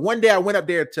 And so one day I went up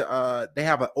there to they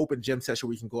have an open gym session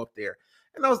where you can go up there.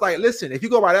 And I was like, listen, if you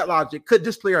go by that logic, could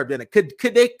this player have done it? Could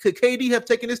KD have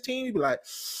taken this team? You'd be like,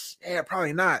 yeah,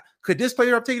 probably not. Could this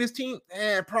player have taken this team?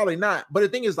 Probably not. But the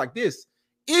thing is like this.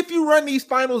 If you run these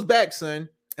finals back, son,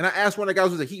 and I asked one of the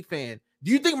guys who's a Heat fan,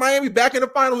 do you think Miami back in the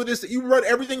finals with this, you run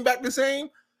everything back the same?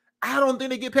 I don't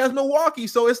think they get past Milwaukee.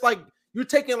 So it's like you're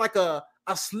taking like a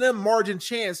slim margin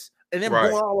chance and then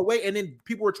going all the way. And then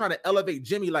people were trying to elevate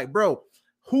Jimmy like, bro,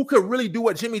 who could really do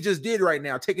what Jimmy just did right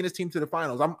now, taking his team to the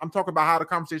finals? I'm talking about how the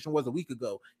conversation was a week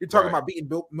ago. You're talking about beating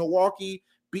Milwaukee,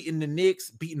 beating the Knicks,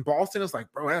 beating Boston. It's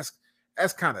like, bro,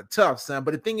 that's kind of tough, son.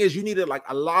 But the thing is, you needed like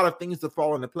a lot of things to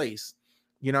fall into place.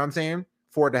 You know what I'm saying?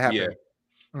 For it to happen.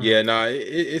 Yeah. No,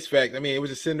 it's fact. I mean, it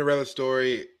was a Cinderella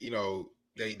story. You know,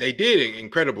 they did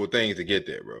incredible things to get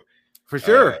there, bro. For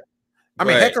sure. I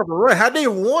mean, heck of a run. Had they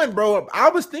won, bro, I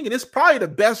was thinking it's probably the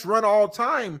best run all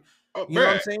time. You know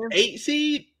what I'm saying? 8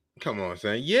 seed. Come on,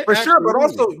 son. Yeah, for sure. But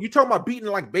also, you talking about beating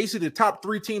like basically the top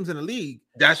 3 teams in the league.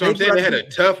 That's what I'm saying. They had a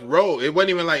tough road. It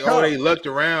wasn't even like, they lucked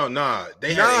around. Nah,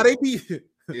 they beat the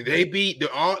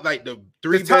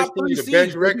 3 best teams, the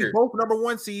best record. Both number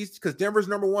 1 seeds because Denver's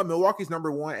number 1, Milwaukee's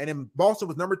number 1, and then Boston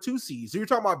was number 2 seeds. So you're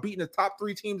talking about beating the top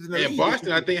 3 teams in the league. And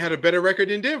Boston, I think, had a better record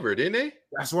than Denver, didn't they?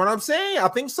 That's what I'm saying. I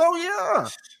think so.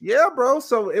 Yeah, bro.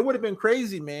 So it would have been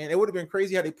crazy, man. It would have been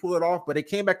crazy how they pull it off, but they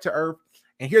came back to earth.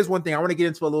 And here's one thing I want to get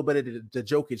into a little bit of the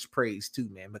Jokic praise too,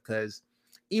 man, because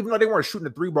even though they weren't shooting the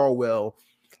 3-ball well,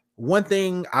 one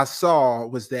thing I saw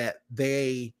was that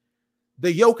the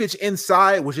Jokic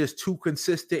inside was just too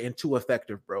consistent and too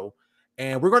effective, bro.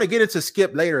 And we're going to get into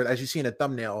Skip later, as you see in the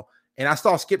thumbnail. And I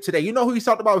saw Skip today. You know who he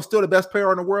talked about was still the best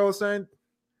player in the world, son?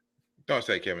 Don't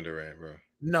say Kevin Durant, bro.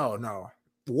 No.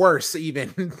 Worse,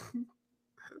 even.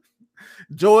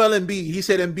 Joel Embiid. He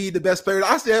said Embiid the best player.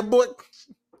 I said, boy.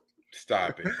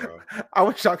 Stop it, bro. I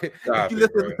wish I could.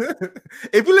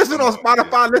 If you listen on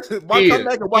Spotify, listen. Come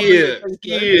back and watch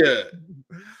it.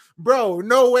 Bro,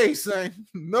 no way, son.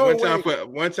 No way.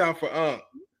 One time for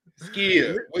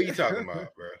Skip. What are you talking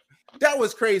about, bro? That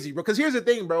was crazy, bro. Because here's the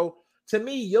thing, bro. To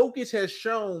me, Jokic has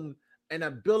shown an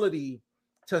ability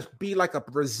to be like a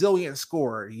resilient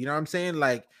scorer. You know what I'm saying?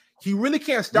 Like He really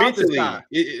can't stop this guy.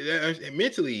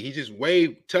 Mentally, he's just way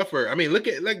tougher. I mean, look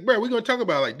at bro. We're gonna talk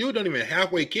about dude don't even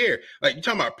halfway care. You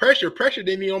talking about pressure? Pressure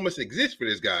didn't even almost exist for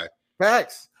this guy.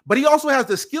 Facts. But he also has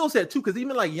the skill set too, because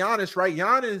even like Giannis, right?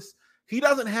 Giannis, he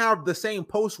doesn't have the same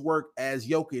post work as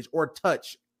Jokic or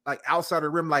touch outside the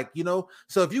rim,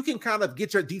 So if you can kind of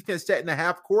get your defense set in the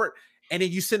half court and then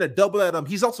you send a double at him,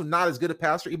 he's also not as good a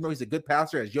passer, even though he's a good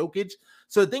passer as Jokic.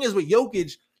 So the thing is with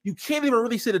Jokic, you can't even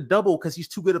really sit a double because he's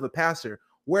too good of a passer.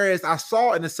 Whereas I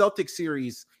saw in the Celtics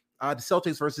series, the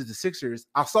Celtics versus the Sixers,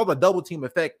 I saw the double team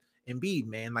effect in Embiid,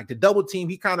 man. The double team,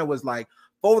 he kind of was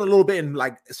folding a little bit and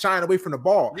shying away from the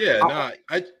ball. Yeah,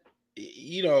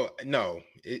 no.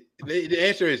 The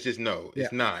answer is just no.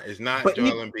 It's not. It's not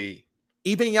Joel Embiid.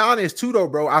 Even Giannis too, though,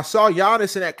 bro. I saw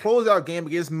Giannis in that closeout game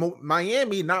against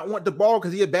Miami not want the ball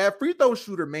because he a bad free throw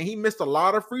shooter, man. He missed a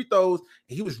lot of free throws.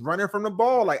 And he was running from the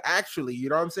ball, actually. You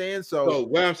know what I'm saying? So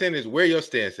what I'm saying is, where your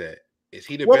stance at? Is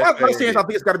he the best? My stance, I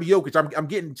think it's got to be Jokic. I'm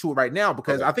getting to it right now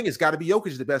because I think it's got to be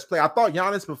Jokic the best player. I thought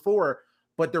Giannis before,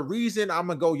 but the reason I'm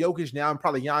gonna go Jokic now and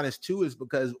probably Giannis too is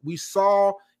because we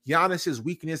saw Giannis's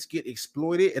weakness get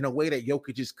exploited in a way that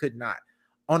Jokic just could not.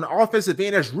 On the offensive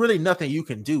end, there's really nothing you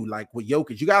can do with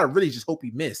Jokic. You got to really just hope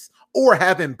he miss or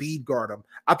have Embiid guard him.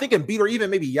 I think Embiid or even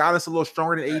maybe Giannis a little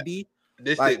stronger than AD.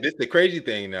 This the crazy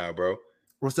thing now, bro.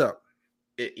 What's up?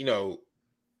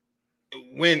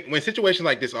 When situations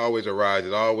like this always arise,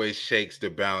 it always shakes the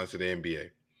balance of the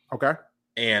NBA. Okay.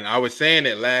 And I was saying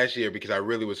it last year because I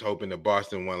really was hoping that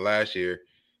Boston won last year.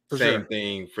 Same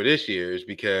thing for this year is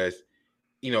because,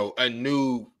 a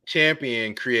new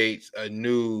champion creates a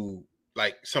new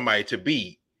somebody to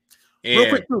beat. And real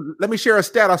quick, too, let me share a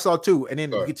stat I saw too, and then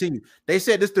continue. They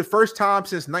said this is the first time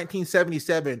since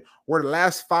 1977 where the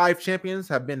last 5 champions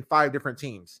have been 5 different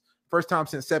teams. First time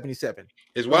since 77.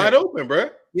 It's wide open, bro.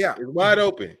 Yeah, it's wide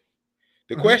open.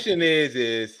 The question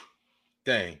is,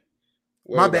 dang.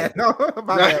 My bad. No,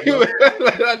 my bad.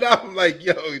 I'm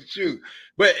yo, shoot.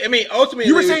 But I mean, ultimately,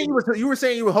 you were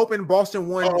saying you were hoping Boston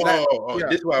won.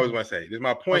 This is what I was going to say.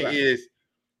 My point is,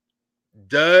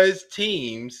 does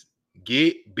teams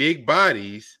get big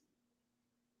bodies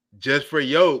just for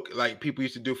Yoke, like people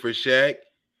used to do for Shaq,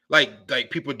 like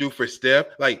people do for Steph?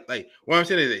 Like what I'm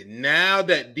saying is that now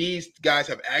that these guys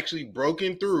have actually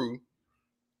broken through,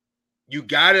 you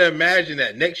got to imagine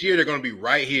that next year they're going to be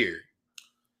right here.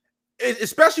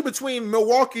 Especially between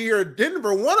Milwaukee or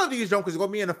Denver, one of these junkers is going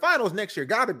to be in the finals next year.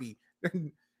 Got to be.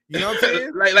 You know what I'm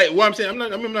saying? like what I'm saying. I'm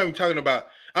not even talking about.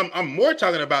 I'm more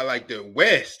talking about the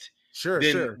West.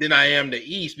 Than I am the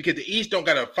East, because the East don't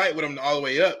got to fight with them all the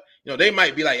way up. They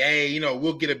might be hey,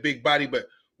 we'll get a big body, but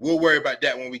we'll worry about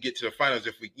that when we get to the finals.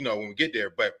 If we, when we get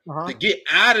there. But to get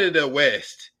out of the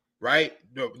West, right?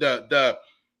 The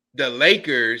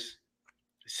Lakers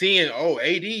seeing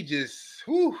AD just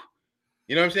whew.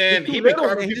 You know what I'm saying? He been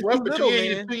carving people up for 2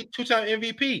 years. He's two-time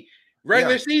MVP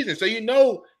regular season. So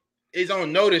is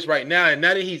on notice right now. And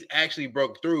now that he's actually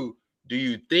broke through, do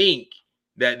you think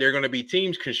that they're going to be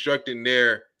teams constructing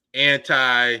their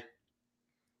anti-Jokic?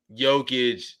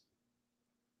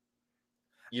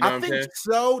 I think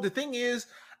so. The thing is,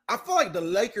 I feel like the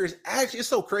Lakers actually, it's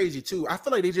so crazy too. I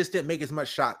feel like they just didn't make as much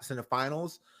shots in the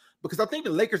finals. Because I think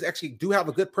the Lakers actually do have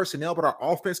a good personnel, but our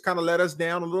offense kind of let us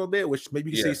down a little bit, which maybe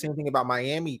you can say the same thing about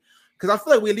Miami. Because I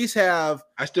feel like we at least have.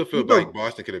 I still feel like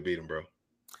Boston could have beat them, bro.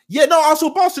 Yeah, no, also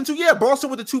Boston too. Yeah,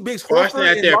 Boston with the 2 bigs. Boston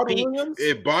at their peak.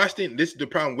 If Boston, this is the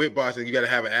problem with Boston. You got to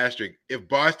have an asterisk. If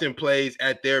Boston plays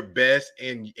at their best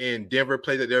and Denver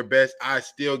plays at their best, I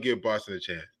still give Boston a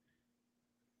chance.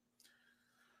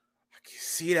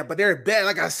 See that, but they're bad.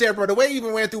 Like I said, bro, the way you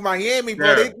even went through Miami,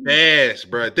 bro. They're best,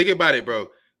 bro. Think about it, bro.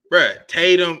 Bro,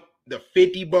 Tatum, the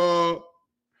 50 ball.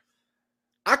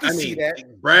 I can see that.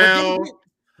 Brown,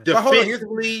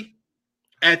 defensively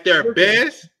at their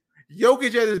best. Jokic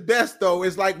at his best, though,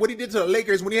 is like what he did to the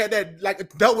Lakers when he had that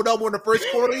double in the first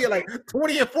quarter. He had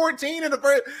 20 and 14 in the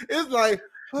first. It's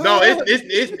no,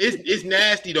 it's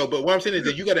nasty though. But what I'm saying is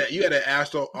that you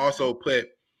gotta also put.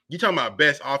 You talking about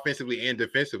best offensively and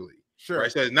defensively, sure? Right?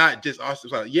 So it's not just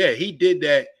also. Yeah, he did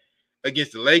that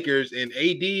against the Lakers, and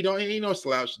AD ain't no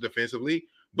slouch defensively.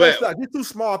 But he's too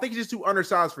small. I think he's just too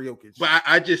undersized for Jokic. But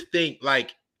I just think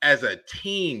as a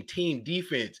team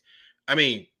defense, I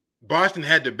mean, Boston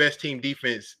had the best team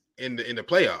defense in the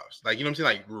playoffs. You know what I'm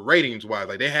saying? Ratings wise,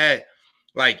 they had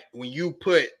when you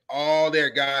put all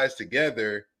their guys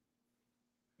together,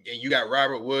 and you got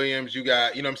Robert Williams, you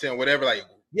got, you know what I'm saying, whatever,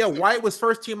 Yeah, White was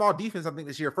first team all defense, I think,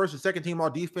 this year. First or second team all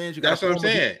defense. You got That's what I'm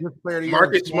saying.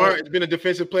 Marcus Smart has been a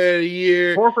defensive player of the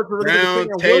year. Brown,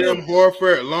 Tatum,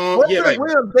 Horford, Long. Yeah, like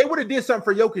Williams, they would have did something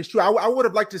for Jokic too. I would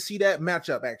have liked to see that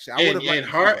matchup. Actually, I would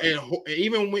have.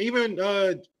 Even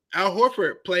Al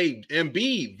Horford played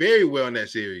Embiid very well in that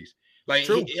series. Like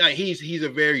he's a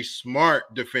very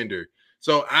smart defender.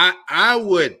 So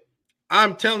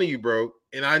I'm telling you, bro.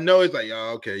 And I know it's like,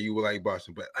 oh, okay, you will like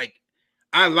Boston, but like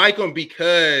I like them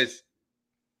because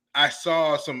I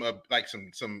saw some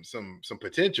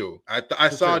potential. I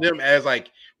saw them as like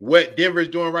what Denver's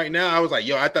doing right now. I was like,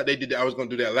 yo, I thought they did that. I was going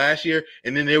to do that last year,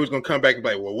 and then they was going to come back and be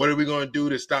like, well, what are we going to do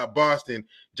to stop Boston?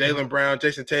 Jaylen Brown,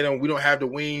 Jason Tatum. We don't have the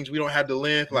wings. We don't have the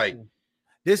length. Like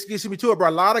this gets me to it, bro.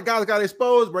 A lot of guys got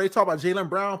exposed, bro. They talk about Jaylen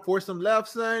Brown, force him left,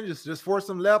 son. Just force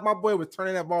him left. My boy was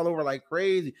turning that ball over like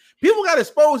crazy. People got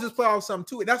exposed this playoff something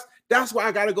too. And that's why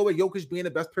I got to go with Jokic being the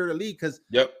best player of the league, because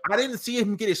I didn't see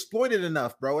him get exploited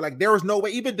enough, bro. Like there was no way,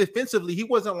 even defensively, he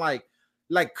wasn't like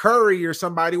Curry or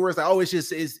somebody where it's like, oh, it's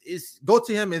just is go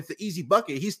to him, it's the easy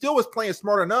bucket. He still was playing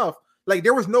smart enough. Like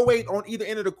there was no way on either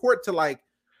end of the court to like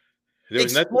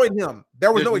exploit him.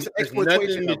 There was no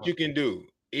exploitation that you can do.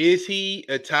 Is he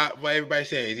a top? What everybody's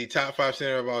saying, is he top 5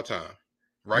 center of all time?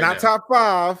 Right, not now. Top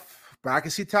 5, but I can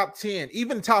see top 10.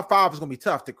 Even top 5 is gonna be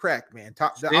tough to crack, man.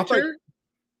 Center?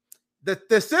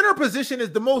 The center position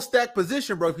is the most stacked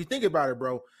position, bro. If you think about it,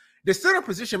 bro, the center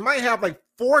position might have like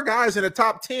 4 guys in the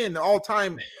top 10 all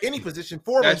time, any position,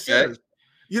 4 of them centers.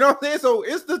 You know what I'm saying? So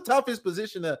it's the toughest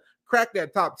position to crack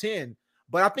that top 10.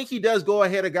 But I think he does go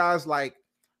ahead of guys like,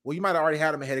 well, you might have already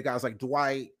had him ahead of guys like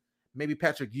Dwight, maybe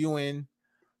Patrick Ewing.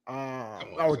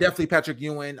 Definitely Patrick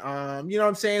Ewing. You know what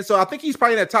I'm saying? So I think he's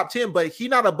probably in that top 10, but he's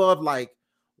not above like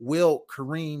Wilt,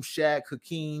 Kareem, Shaq,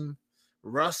 Hakeem,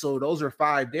 Russell. Those are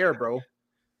 5 there, bro.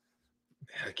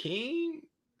 Hakeem?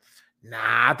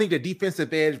 Nah, I think the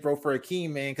defensive edge, bro, for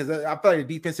Hakeem, man, because I feel like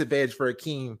the defensive edge for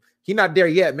Hakeem, he's not there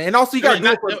yet, man. And also, you got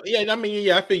I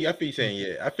feel you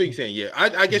saying yeah.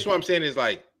 I guess what I'm saying is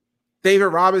like David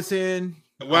Robinson.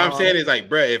 What I'm saying is like,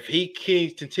 bro, if he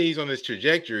continues on this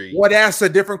trajectory, well, that's a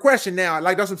different question now.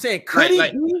 Like that's what I'm saying.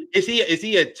 Is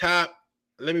he a top?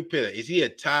 Let me put it. Is he a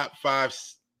top 5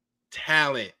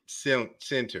 talent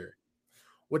center?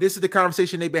 Well, this is the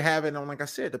conversation they've been having on, like I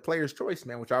said, the player's choice,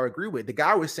 man, which I agree with. The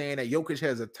guy was saying that Jokic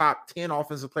has a top 10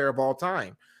 offensive player of all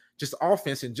time, just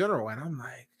offense in general. And I'm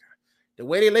like, the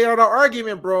way they laid out our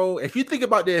argument, bro, if you think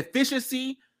about the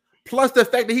efficiency plus the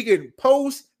fact that he can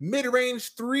post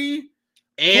mid-range 3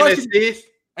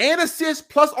 and assist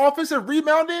plus offensive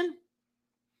rebounding,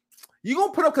 you're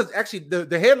gonna put up, because actually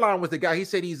the headline was the guy, he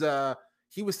said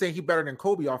he was saying he better than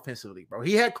Kobe offensively, bro.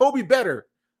 He had Kobe better,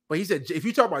 but he said if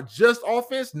you talk about just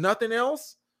offense, nothing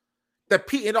else, the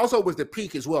peak, and also was the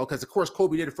peak as well, because of course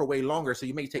Kobe did it for way longer, so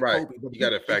you may take Kobe, but you got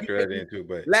to factor that in too.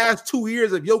 But last 2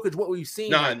 years of Jokic, what we've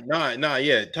seen, yeah, talking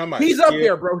about he's up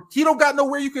there, bro. He don't got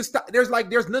nowhere you can stop. There's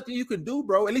nothing you can do,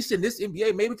 bro. At least in this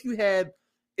NBA, maybe if you had.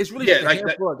 It's really just a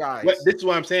handful of guys. This is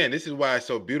what I'm saying. This is why it's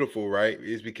so beautiful, right?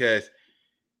 Is because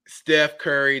Steph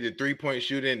Curry, the 3-point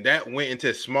shooting, that went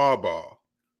into small ball.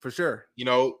 For sure. You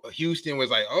know, Houston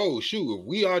was like, oh, shoot, if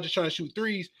we all just trying to shoot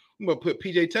threes, I'm going to put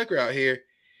PJ Tucker out here.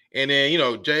 And then, you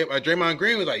know, Draymond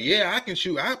Green was like, yeah, I can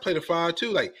shoot. I play the 5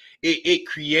 too. Like, it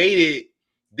created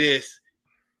this,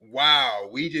 wow,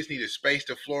 we just need to space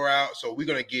the floor out, so we're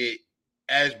going to get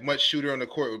as much shooter on the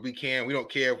court as we can. We don't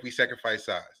care if we sacrifice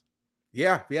size.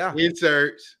 Yeah.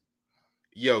 Inserts,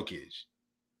 Jokic,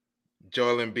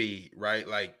 Joel Embiid, right?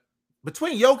 Like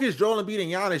between Jokic, Joel Embiid,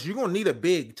 and Giannis, you're gonna need a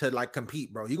big to like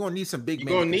compete, bro. You're gonna need some big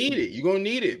men. You're gonna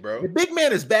need it, bro. The big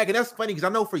man is back, and that's funny because I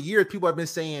know for years people have been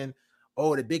saying,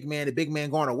 "Oh, the big man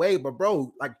going away." But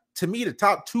bro, like to me, the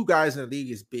top 2 guys in the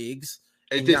league is bigs.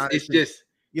 It's just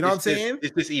you know what I'm saying?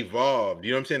 It's just evolved.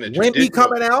 You know what I'm saying? Wemby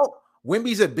coming out.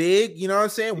 Wemby's a big. You know what I'm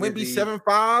saying? Wemby's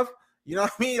 7'5". You know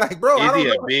what I mean? Like, bro, is he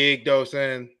a big though,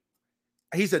 son?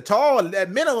 He's a tall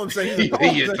at minimum. So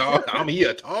he's a tall. I mean, he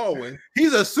a tall one.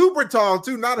 He's a super tall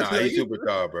too. He's super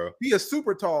tall, bro. He a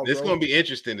super tall. It's gonna be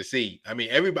interesting to see. I mean,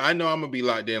 everybody. I know I'm gonna be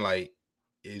locked in. Like,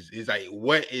 is like,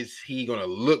 what is he gonna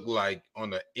look like on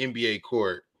the NBA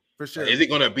court? For sure. Is it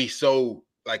gonna be so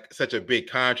like such a big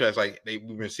contrast like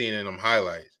we've been seeing in them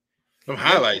highlights? Them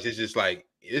highlights, it's just like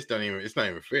it's not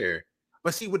even fair.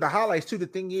 But see, with the highlights too, the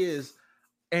thing is.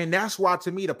 And that's why,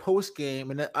 to me, the post game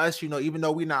and us, you know, even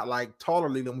though we're not like taller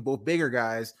than them, both bigger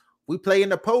guys, we play in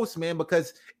the post, man,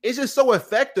 because it's just so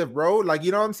effective, bro. Like,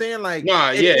 you know what I'm saying? Like,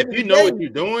 if you know what you're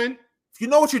doing,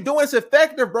 it's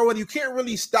effective, bro, and you can't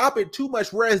really stop it too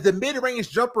much. Whereas the mid-range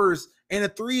jumpers and the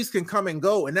threes can come and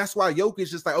go, and that's why Jokic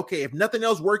is just like, okay, if nothing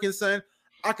else working, son,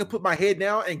 I can put my head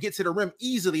down and get to the rim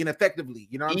easily and effectively.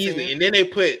 You know what I'm saying? And then they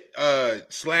put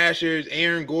slashers,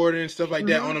 Aaron Gordon, stuff like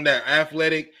that on them that are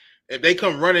athletic. If they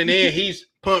come running in, he's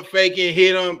pump faking,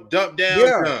 hit them, dump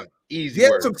down, dunk. Easy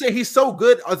work. So I'm saying he's so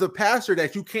good as a passer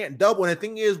that you can't double. And the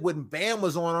thing is, when Bam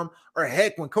was on him, or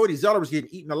heck, when Cody Zeller was getting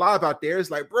eaten alive out there, it's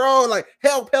like, bro, like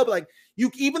help. Like you,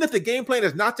 even if the game plan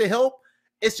is not to help,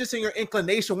 it's just in your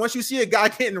inclination. Once you see a guy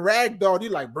getting ragdolled,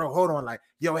 you're like, bro, hold on, like,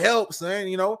 yo, help, son.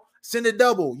 You know, send a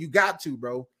double. You got to,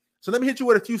 bro. So let me hit you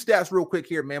with a few stats real quick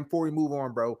here, man, before we move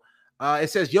on, bro. It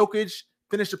says Jokic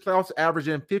finished the playoffs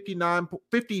averaging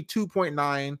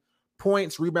 52.9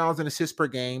 points, rebounds, and assists per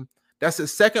game. That's the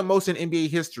second most in NBA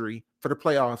history for the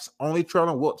playoffs, only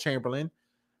trailing Wilt Chamberlain,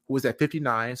 who was at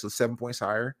 59, so 7 points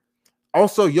higher.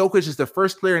 Also, Jokic is the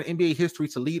first player in NBA history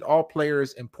to lead all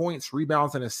players in points,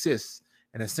 rebounds, and assists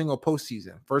in a single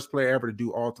postseason. First player ever to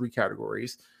do all three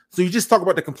categories. So you just talk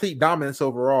about the complete dominance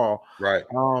overall. Right.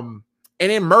 And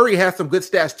then Murray has some good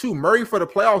stats too. Murray for the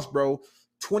playoffs, bro,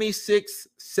 26,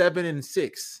 7, and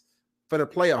 6. For the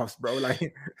playoffs, bro.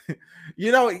 Like,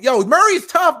 you know, yo, Murray's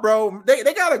tough, bro. They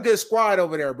got a good squad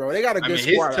over there, bro. They got a good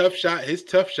squad. His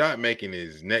tough shot making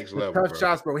is next level. Tough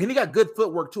shots, bro. And he got good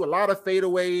footwork too. A lot of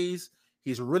fadeaways.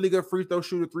 He's a really good free throw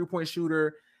shooter, 3-point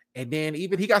shooter. And then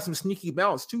even he got some sneaky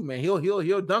bounce too, man.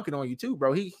 He'll dunk it on you too,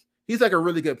 bro. He's like a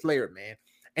really good player, man.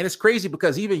 And it's crazy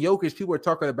because even Jokic, people are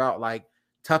talking about like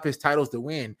toughest titles to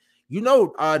win. You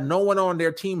know, no one on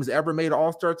their team has ever made an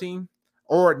all-star team.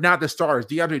 Or not the stars.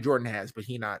 DeAndre Jordan has, but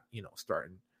he not, you know,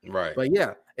 starting. Right. But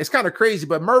yeah, it's kind of crazy.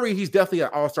 But Murray, he's definitely an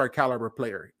all-star caliber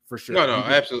player for sure. No,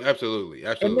 absolutely.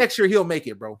 And next year he'll make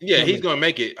it, bro. Yeah, he's gonna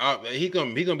make it. He's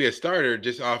gonna be a starter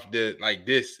just off the like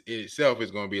this itself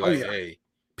is gonna be like, hey.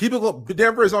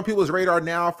 Denver is on people's radar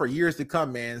now for years to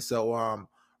come, man. So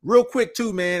real quick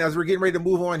too, man, as we're getting ready to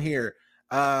move on here.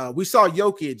 We saw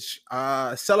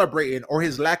Jokic celebrating, or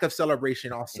his lack of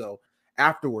celebration also.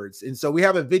 Afterwards. And so we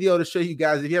have a video to show you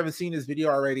guys. If you haven't seen this video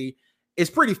already, it's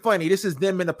pretty funny. This is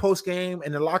them in the post game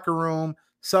in the locker room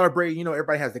celebrating. You know,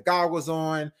 everybody has the goggles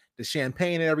on, the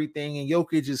champagne and everything. And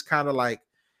Jokic is kind of like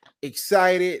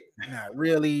excited, not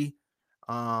really.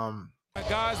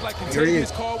 Guys like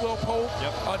Contagious, Caldwell Pope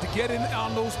to get in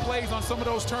on those plays on some of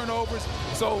those turnovers.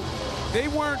 So they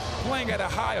weren't playing at a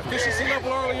high efficiency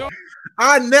level early on.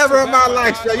 I never in my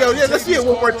life, yo, let's see it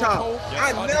one more time.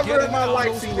 I never in my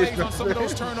life seen this on some of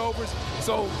those turnovers.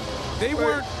 So they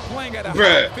weren't playing at a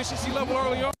high efficiency level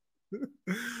early on.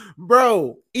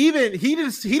 Bro, even he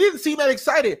didn't seem that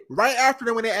excited right after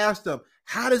them when they asked him,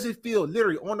 how does it feel?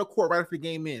 Literally on the court right after the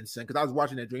game ends, because I was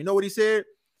watching that. You know what he said?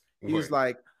 He was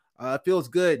like, it feels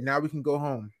good. Now we can go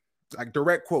home. Like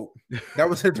direct quote. That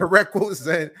was a direct quote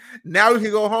saying, now we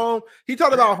can go home. He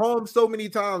talked about home so many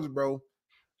times, bro.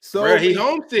 So bro, he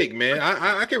homesick, man.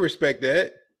 I can respect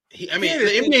that. The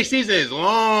NBA season is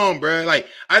long, bro. Like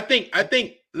I think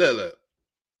look.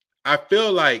 I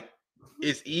feel like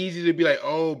it's easy to be like,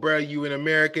 oh, bro, you in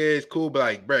America, it's cool, but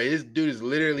like, bro, this dude is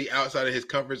literally outside of his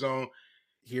comfort zone.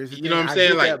 You know what I'm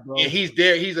saying? Like, and he's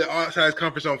there. He's outside his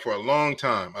comfort zone for a long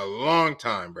time,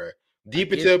 bro.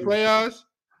 Deep into the playoffs.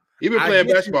 He's been playing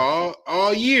basketball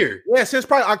all year. Yeah, since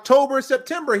probably October,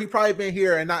 September, he probably been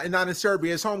here and not in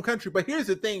Serbia, his home country. But here's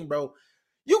the thing, bro.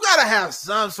 You gotta have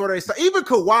some sort of even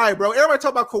Kawhi, bro. Everybody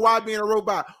talk about Kawhi being a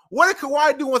robot. What did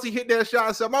Kawhi do once he hit that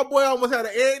shot? So my boy almost had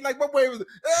an egg. Like my boy was,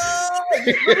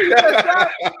 he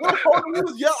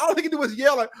was yelling. All he could do was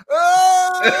yell like,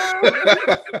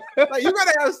 like you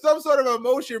gotta have some sort of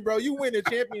emotion, bro. You win the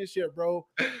championship, bro.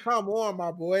 Come on,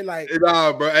 my boy. Like,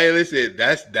 no, bro. Hey, listen,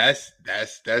 that's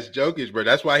Jokic, bro.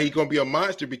 That's why he's gonna be a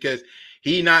monster because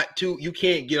he not too. You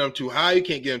can't get him too high. You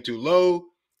can't get him too low.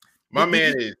 My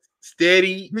man is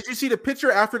steady. Did you see the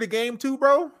picture after the game too,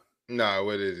 bro? Nah,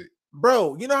 what is it?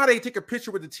 Bro, you know how they take a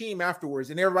picture with the team afterwards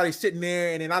and everybody's sitting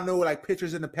there, and then I know like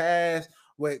pictures in the past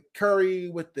with Curry,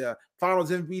 with the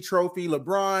Finals MVP trophy,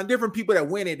 LeBron, different people that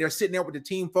win it, they're sitting there with the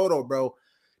team photo, bro.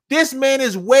 This man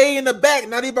is way in the back,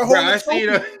 not even holding the trophy.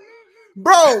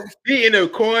 Bro, he in the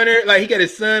corner, like he got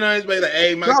his son on his back, like,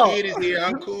 hey, my kid is here.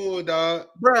 I'm cool, dog.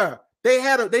 Bro,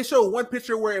 they showed one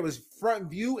picture where it was front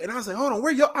view, and I was like, hold on,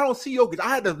 I don't see Jokic. I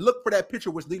had to look for that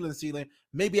picture with Leland ceiling.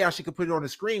 Maybe I actually could put it on the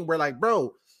screen where, like,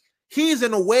 bro, he's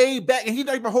in the way back, and he's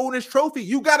not even holding his trophy.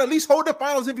 You got to at least hold the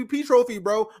Finals MVP trophy,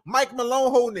 bro. Mike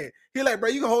Malone holding it. He like, bro,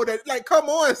 you can hold that. Like, come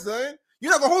on, son.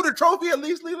 You're not gonna hold the trophy at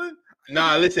least, Leland?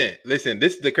 Nah, listen. This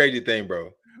is the crazy thing, bro.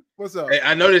 What's up? Hey,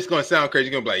 I know this is gonna sound crazy.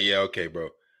 You're gonna be like, yeah, okay, bro.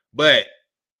 But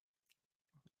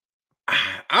I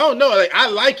don't know. Like, I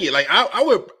like it. Like, I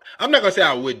would. I'm not gonna say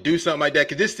I would do something like that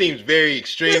because this seems very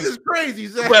extreme. This is crazy,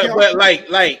 Zach. But like,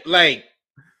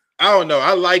 I don't know.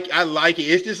 I like it.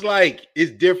 It's just like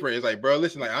it's different. It's like, bro,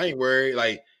 listen, like I ain't worried.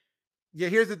 Like, yeah,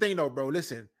 here's the thing though, bro.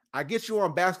 Listen, I get you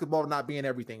on basketball not being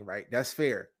everything, right? That's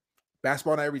fair.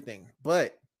 Basketball not everything,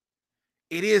 but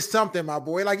it is something, my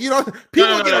boy. Like, you know,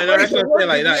 people get that's what I'm saying.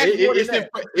 Like,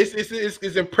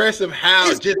 it's impressive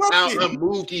how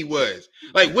unmoved he was.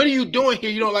 Like, what are you doing here?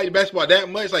 You don't like the basketball that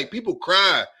much? Like, people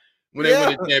cry when they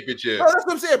win a championship. Bro, that's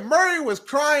what I'm saying. Murray was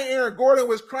crying. Aaron Gordon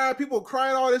was crying. People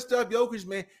crying. All this stuff. Jokic,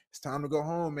 man, it's time to go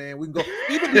home, man. We can go.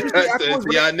 Even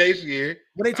next year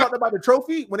when they talked about the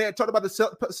trophy, when they talked about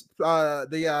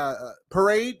the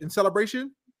parade and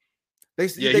celebration, he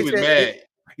was mad.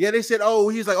 Yeah, they said, oh,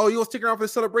 he's like, oh, you want to stick around for the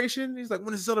celebration? He's like,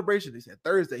 when is the celebration? They said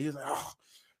Thursday. He was like, oh,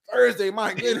 Thursday,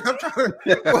 my goodness. I'm trying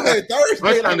to Thursday.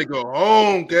 I'm trying to go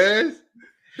home, guys.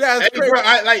 That's crazy. Bro,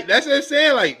 that's what I'm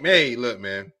saying. Like, man, look,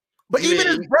 man. But even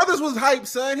his brothers was hype,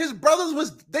 son. His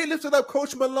brothers they lifted up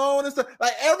Coach Malone and stuff.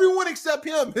 Like everyone except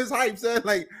him, his hype, son.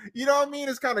 Like, you know what I mean?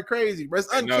 It's kind of crazy, bro. It's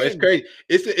uncanny. No, it's crazy.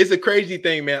 It's a crazy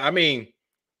thing, man. I mean,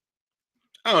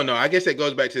 I don't know. I guess it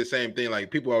goes back to the same thing.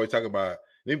 Like people always talk about.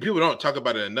 I mean, people don't talk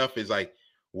about it enough. Is like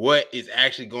what is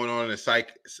actually going on in the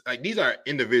psych. Like these are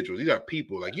individuals. These are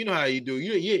people. Like you know how you do.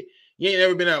 You ain't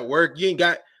never been at work. You ain't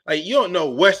got like you don't know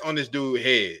what's on this dude's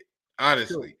head.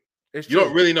 Honestly, you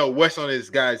don't really know what's on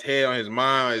this guy's head, on his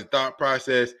mind, on his thought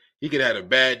process. He could have had a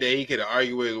bad day. He could have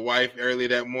argued with his wife early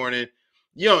that morning.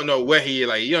 You don't know what he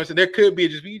like. You know what I'm saying? There could be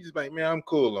just like, man, I'm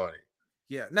cool on it.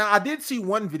 Yeah. Now I did see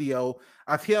one video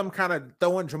of him kind of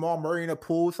throwing Jamal Murray in a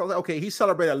pool. So I was like, okay, he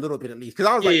celebrated a little bit at least.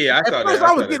 Because I was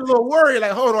I was getting a little worried.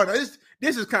 Like, hold on, this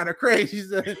is kind of crazy.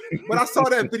 But I saw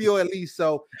that video at least.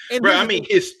 So, and bro, I mean,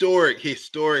 historic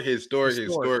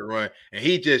run, and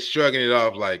he just shrugging it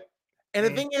off like. And the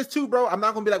thing is, too, bro, I'm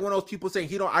not gonna be like one of those people saying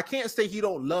I can't say he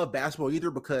don't love basketball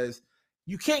either because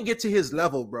you can't get to his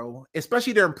level, bro.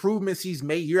 Especially the improvements he's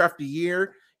made year after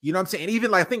year. You know what I'm saying? And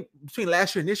even like I think between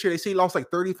last year and this year, they say he lost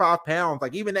like 35 pounds.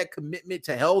 Like even that commitment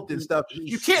to health and stuff,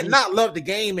 you can't not love the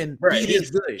game and be this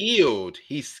good. Skilled.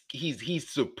 He's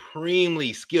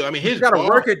supremely skilled. I mean, he's got to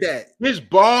work at that. His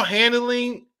ball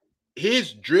handling,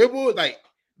 his dribble, like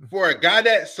for a guy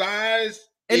that size.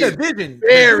 And the vision,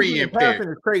 very impaired.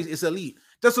 Is crazy. It's elite.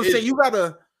 That's what I'm saying. You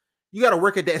gotta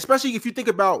work at that, especially if you think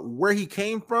about where he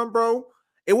came from, bro.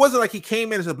 It wasn't like he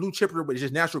came in as a blue chipper with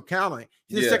just natural talent.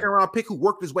 He's a second round pick who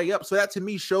worked his way up. So that to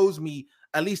me shows me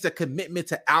at least a commitment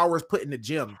to hours put in the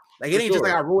gym. Like it ain't just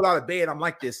like I rolled out of bed. I'm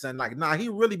like this, son. Like, nah, he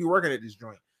really be working at this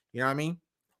joint. You know what I mean?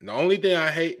 The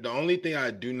only thing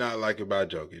I do not like about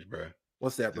Jokic, bro.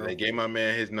 What's that, bro? They gave my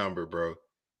man his number, bro.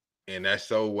 And that's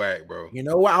so whack, bro. You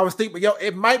know what? I was thinking, yo,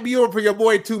 it might be over for your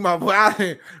boy too, my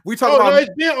boy. We talk about. No,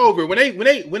 it's been over. When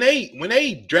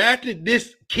they drafted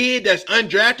this kid that's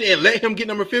undrafted and let him get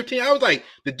number 15, I was like,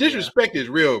 the disrespect is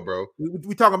real, bro.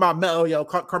 We talking about Melo, yo.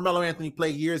 Carmelo Anthony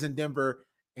played years in Denver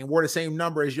and wore the same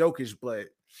number as Jokic, but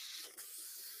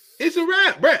it's a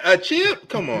wrap, bro. A chip?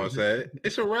 Come on, son.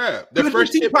 It's a wrap. The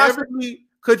first chip ever.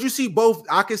 Could you see both?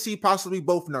 I could see possibly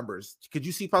both numbers. Could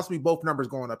you see possibly both numbers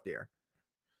going up there?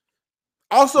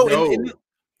 Also, no.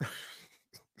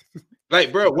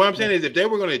 Like, bro, what I'm saying is if they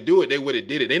were going to do it, they would have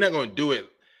did it. They're not going to do it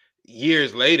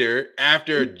years later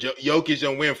after Jokic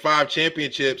done win 5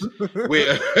 championships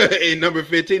with in number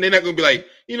 15. They're not going to be like,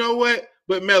 you know what?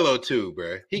 But Melo too,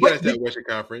 bro. He got us that Western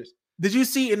Conference. Did you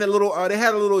see in the little, they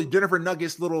had a little Jennifer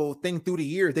Nuggets little thing through the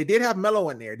years. They did have Melo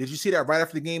in there. Did you see that right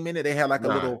after the game ended? They had like a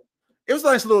little. It was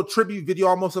a nice little tribute video,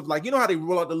 almost of like, you know how they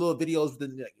roll out the little videos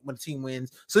when the team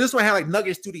wins. So this one had like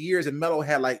Nuggets through the years, and Melo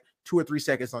had like 2 or 3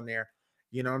 seconds on there.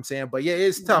 You know what I'm saying? But yeah,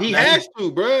 it's tough. He has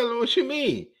to, bro. What you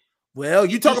mean? Well,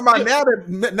 you talking about now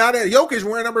that Jokic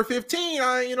wearing number 15?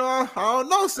 I don't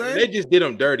know, son. They just did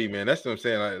him dirty, man. That's what I'm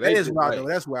saying. Like, that is wild, though.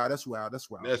 That's wild.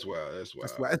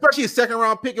 Especially a second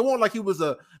round pick. It wasn't like he was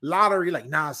a lottery. Like,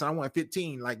 nah, son, I want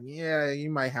 15. Like, yeah,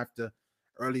 you might have to.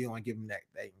 Early on, give him that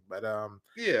thing, but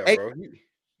yeah, hey, bro.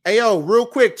 Hey, yo, real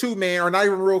quick too, man, or not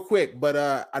even real quick,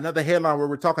 but another headline where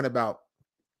we're talking about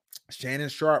Shannon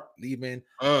Sharpe leaving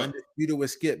Undisputed with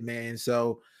Skip, man.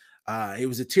 So it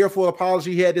was a tearful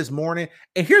apology he had this morning.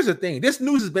 And here's the thing: this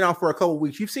news has been out for a couple of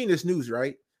weeks. You've seen this news,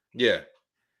 right? Yeah.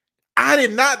 I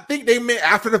did not think they meant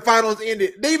after the finals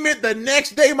ended. They meant the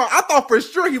next day. I thought for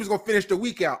sure he was gonna finish the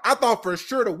week out. I thought for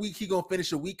sure the week he gonna finish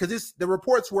the week because the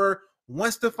reports were.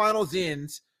 Once the finals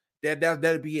ends,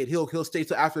 that'll be it. He'll stay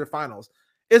till after the finals.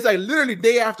 It's like literally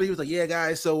day after he was like, "Yeah,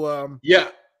 guys." So yeah,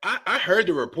 I heard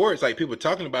the reports, like people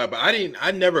talking about it, but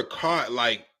I never caught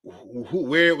like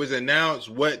where it was announced.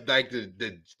 What like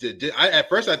at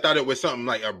first I thought it was something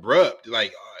like abrupt,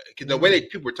 like the way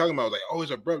that people were talking about was like, "Oh,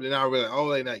 it's abrupt," and I was like, "Oh,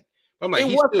 like." I'm like,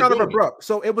 it was kind of abrupt.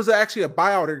 So it was actually a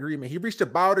buyout agreement. He reached a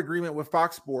buyout agreement with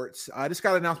Fox Sports. This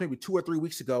got announced maybe 2 or 3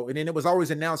 weeks ago, and then it was always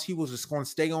announced he was just going to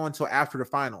stay on until after the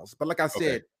finals. But like I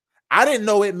said, I didn't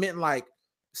know it meant like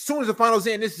as soon as the finals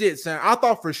in, this is it, son. I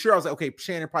thought for sure I was like, okay,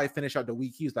 Shannon probably finish out the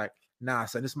week. He was like, nah,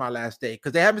 son, this is my last day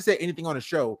because they haven't said anything on the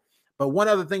show. But one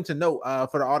other thing to note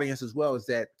for the audience as well is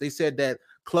that they said that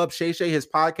Club Shay Shay, his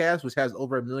podcast, which has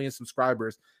over 1 million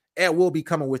subscribers, Ed will be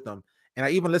coming with them. And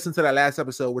I even listened to that last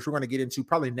episode, which we're going to get into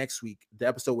probably next week, the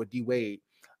episode with D Wade.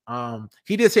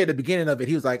 He did say at the beginning of it,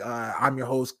 he was like, I'm your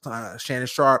host, Shannon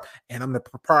Sharpe, and I'm the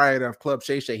proprietor of Club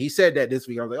Shay Shay. He said that this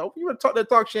week. I was like, oh, you want to talk that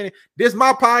talk, Shannon? This is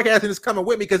my podcast, and it's coming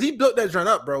with me because he built that joint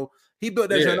up, bro. He built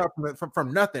that joint up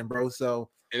from nothing, bro. So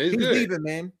he's leaving,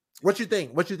 man. What you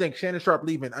think? What you think? Shannon Sharpe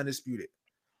leaving Undisputed.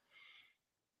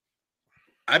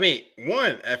 I mean,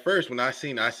 one, at first when I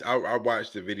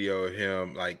watched the video of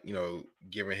him, like, you know,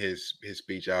 giving his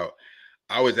speech out,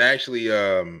 I was actually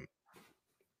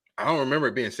I don't remember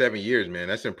it being 7 years, man.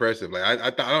 That's impressive. Like I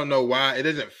don't know why it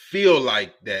doesn't feel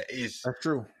like that. That's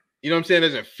true. You know what I'm saying? It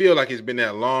doesn't feel like it's been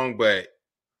that long, but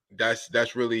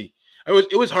that's really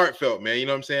it was heartfelt, man. You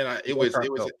know what I'm saying? It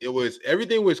was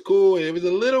everything was cool. It was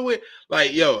a little bit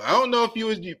like, yo, I don't know if you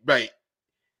was right.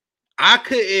 I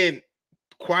couldn't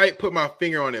quite put my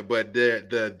finger on it, but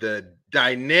the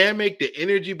dynamic, the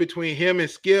energy between him and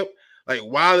Skip, like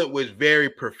while it was very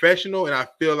professional, and I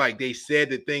feel like they said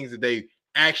the things that they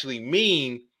actually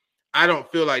mean, I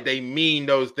don't feel like they mean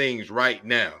those things right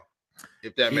now,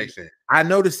 if that makes sense. I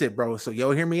noticed it, bro. So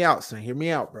yo, hear me out, son. Hear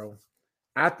me out, bro.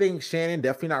 I think Shannon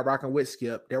definitely not rocking with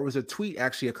Skip. There was a tweet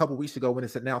actually a couple weeks ago when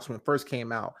this announcement first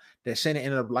came out that Shannon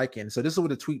ended up liking. So this is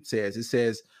what the tweet says. It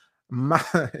says,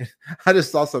 I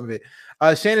just saw some of it.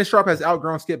 Shannon Sharpe has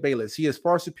outgrown Skip Bayless. He is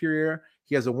far superior.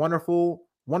 He has a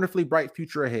wonderfully bright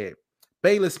future ahead.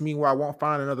 Bayless, meanwhile, won't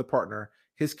find another partner.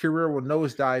 His career will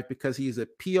nosedive because he is a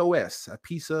POS, a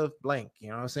piece of blank. You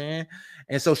know what I'm saying?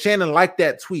 And so Shannon liked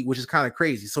that tweet, which is kind of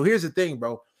crazy. So here's the thing,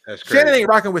 bro. That's crazy. Shannon ain't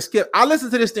rocking with Skip. I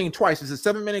listened to this thing twice. It's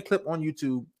a 7-minute clip on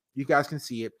YouTube. You guys can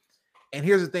see it. And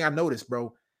here's the thing I noticed,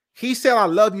 bro. He said, I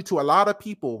love you to a lot of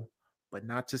people, but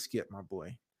not to Skip, my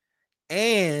boy.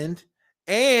 And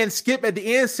Skip at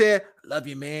the end said, love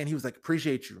you, man. He was like,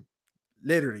 appreciate you.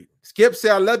 Literally. Skip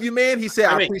said, I love you, man. He said,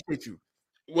 I appreciate you.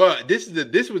 Well, this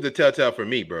was the telltale for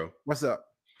me, bro. What's up?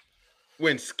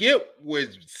 When Skip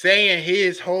was saying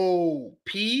his whole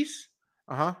piece,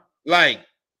 like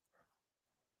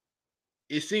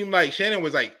it seemed like Shannon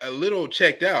was like a little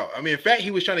checked out. I mean, in fact,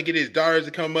 he was trying to get his daughters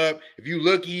to come up. If you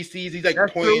look, he's like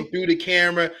pointing through the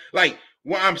camera. Like,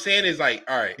 what I'm saying is like,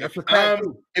 all right, if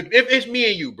it's me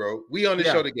and you, bro, we on the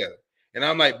show together. And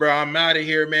I'm like, bro, I'm out of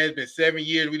here, man. It's been 7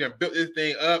 years. We done built this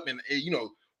thing up, and you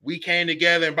know, we came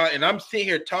together, and I'm sitting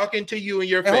here talking to you in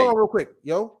your face. Hold on real quick,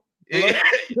 yo. Hey,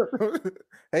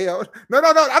 yo. No.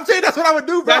 I'm saying that's what I would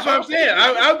do, bro. That's what I'm saying.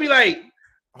 I would be like,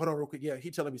 hold on real quick. Yeah,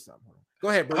 he telling me something. Go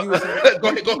ahead, bro. Go ahead,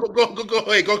 bro. Go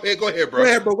ahead,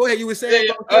 bro. Go ahead. You were saying,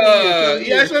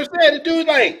 yeah, that's what I'm saying. The dude,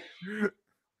 like,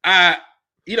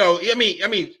 you know, I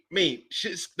mean,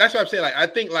 that's what I'm saying. Like, I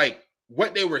think like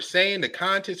what they were saying, the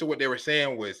context of what they were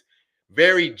saying was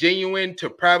very genuine to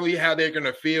probably how they're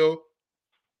gonna feel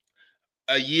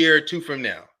a year or two from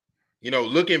now. You know,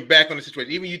 looking back on the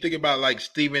situation, even you think about like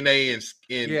Stephen A. and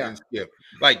Skip,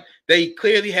 like they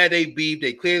clearly had a beef,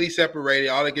 they clearly separated,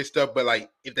 all that good stuff. But like,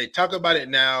 if they talk about it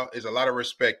now, there's a lot of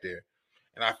respect there,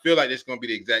 and I feel like it's gonna be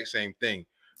the exact same thing.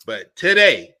 But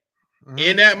today,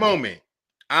 in that moment,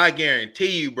 I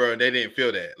guarantee you, bro, they didn't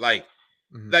feel that. Like,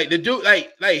 like the dude,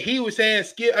 like he was saying,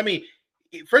 Skip. I mean,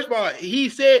 first of all, he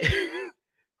said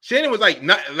Shannon was like,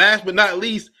 not last but not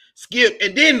least, Skip,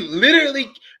 and then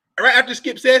literally right after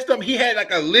Skip said something, he had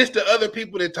like a list of other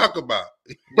people to talk about.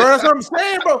 Bro, that's what I'm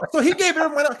saying, bro. So he gave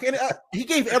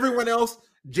everyone else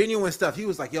genuine stuff. He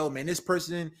was like, yo, man, this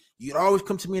person, you'd always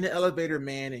come to me in the elevator,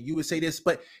 man, and you would say this.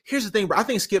 But here's the thing, bro. I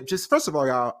think Skip, just first of all,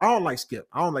 y'all, I don't like Skip.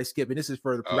 And this is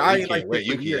further. I ain't like Skip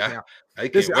for years now. I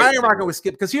ain't rocking with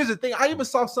Skip because here's the thing. I even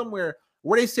saw somewhere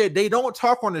where they said they don't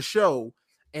talk on the show,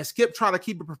 and Skip trying to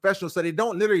keep it professional, so they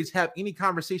don't literally have any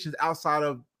conversations outside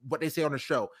of what they say on the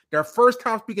show. Their first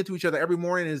time speaking to each other every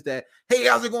morning is that, hey,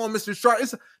 how's it going, Mr. Sharpe?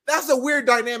 That's a weird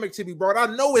dynamic to me, bro. And I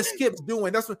know what Skip's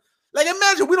doing. That's what, like,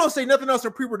 imagine we don't say nothing else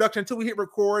in pre-production until we hit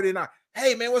record, and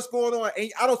hey, man, what's going on?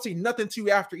 And I don't see nothing to you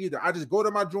after either. I just go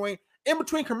to my joint. In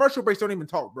between commercial breaks, don't even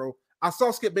talk, bro. I saw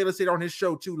Skip Bayless say it on his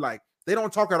show too. Like, they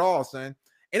don't talk at all, son.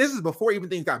 And this is before even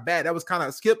things got bad. That was kind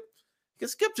of Skip.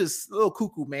 Skip just a little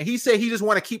cuckoo, man. He said he just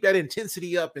want to keep that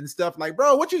intensity up and stuff. Like,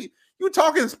 bro, what you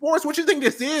talking sports? What you think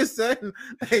this is, son?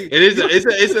 Hey,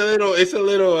 it's a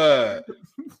little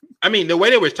I mean, the way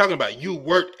they were talking about you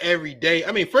worked every day.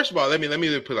 I mean, first of all, let me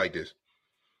put it like this.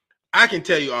 I can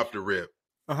tell you off the rip.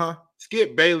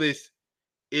 Skip Bayless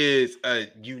is a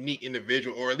unique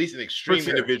individual, or at least an extreme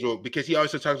individual, because he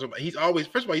always talks about. He's always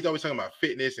talking about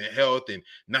fitness and health and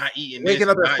not eating this, and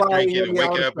not drinking, and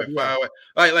waking up at 5.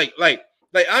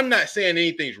 Like I'm not saying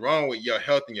anything's wrong with your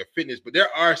health and your fitness, but there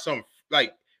are some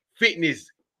like fitness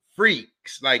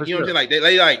freaks, like you know what I'm saying, like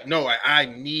they like, no, I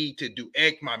need to do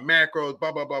X, my macros,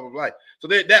 blah blah blah blah blah. So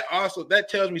that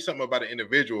tells me something about an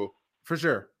individual for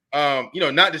sure. You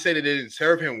know, not to say that it didn't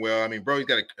serve him well. I mean, bro, he's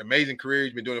got an amazing career.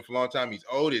 He's been doing it for a long time. He's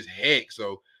old as heck.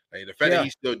 So like, the fact that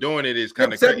he's still doing it is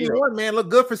kind of 71, man. Look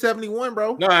good for 71,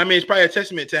 bro. No, I mean, it's probably a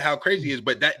testament to how crazy he is,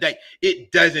 but that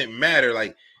it doesn't matter.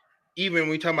 Like, even when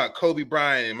we talk about Kobe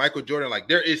Bryant and Michael Jordan, like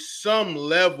there is some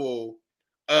level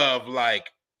of like,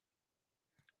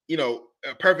 you know,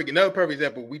 another perfect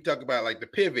example. We talk about like the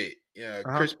pivot,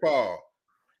 Chris Paul.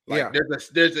 Like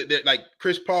there's like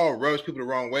Chris Paul rubs people the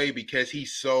wrong way because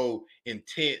he's so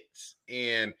intense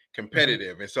and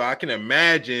competitive. And so I can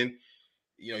imagine,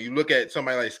 you know, you look at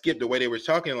somebody like Skip, the way they were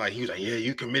talking, like he was like, yeah,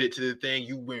 you committed to the thing.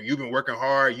 You've been working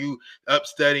hard. You up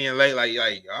studying late. Like,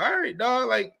 all right, dog,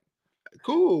 like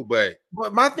cool. But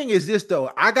my thing is this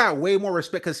though, I got way more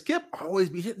respect because Skip always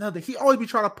be hitting other. He always be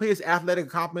trying to put his athletic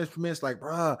accomplishments like,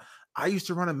 bruh, I used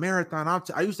to run a marathon.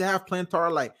 I used to have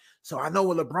plantar, like, so I know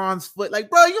what LeBron's foot, like,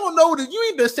 bro, you don't know that you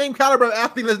ain't the same caliber of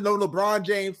athlete as no LeBron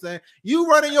James. And you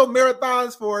running your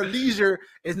marathons for leisure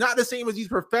is not the same as these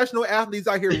professional athletes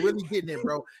out here really getting it,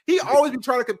 bro. He always be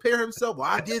trying to compare himself. Well,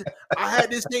 I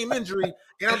had this same injury,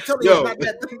 and I'm telling you, it's not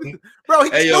that, bro.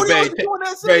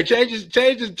 Babe, change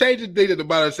the thing at the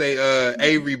bottom. Say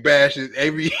Avery bashes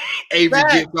Avery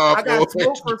gets off. I got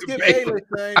smoke for Skip Bayless,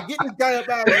 man. Get this guy up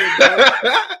out of here,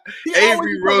 bro.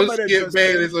 Avery roast Skip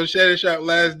Bayless on Shannon Sharpe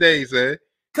last day.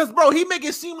 Because bro, he make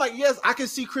it seem like, yes, I can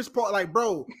see Chris Paul, like,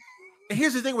 bro. And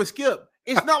here's the thing with Skip,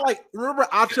 it's not like, remember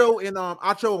Acho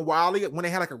and Wiley when they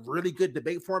had like a really good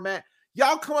debate format?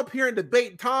 Y'all come up here and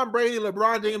debate Tom Brady,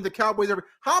 LeBron James, the Cowboys.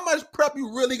 How much prep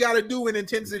you really got to do in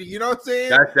intensity? You know what I'm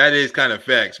saying? That is kind of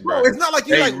facts, bro. It's not like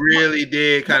they really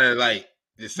did kind of like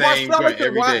the same joint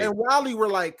every day. And Wiley were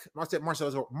like, I said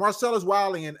Marcellus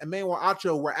Wiley and Emmanuel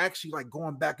Acho were actually like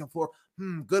going back and forth.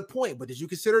 Good point, but did you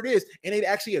consider this? And they'd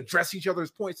actually address each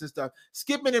other's points and stuff.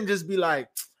 Skipping him just be like,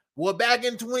 well, back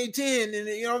in 2010, and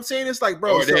you know what I'm saying? It's like,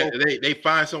 bro, or they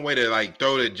find some way to like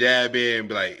throw the jab in and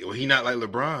be like, well, he not like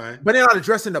LeBron. But they're not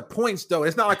addressing the points though.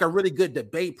 It's not like a really good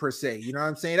debate per se. You know what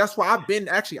I'm saying? That's why I've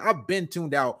been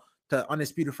tuned out to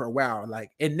Undisputed for a while. Like,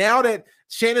 and now that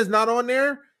Shannon's not on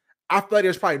there, I feel like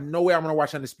there's probably no way I'm gonna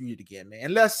watch Undisputed again, man.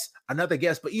 Unless another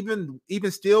guest. But even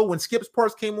still, when Skip's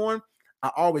parts came on, I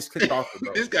always clicked off it,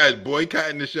 bro. This guy's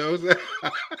boycotting the shows.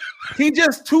 He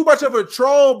just too much of a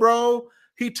troll, bro.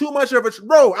 He too much of a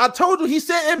bro. I told you, he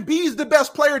said Embiid's the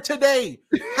best player today.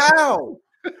 How?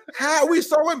 How we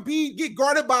saw Embiid get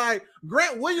guarded by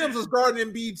Grant Williams was guarding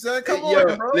Embiid, son. Come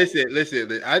on, bro.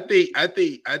 Listen. I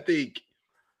think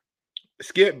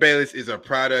Skip Bayless is a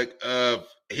product of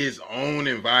his own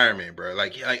environment, bro.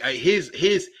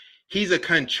 He's a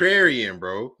contrarian,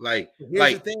 bro. Here's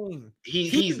the thing.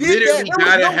 He's literally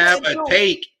gotta have a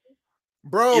take,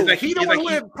 bro. He the one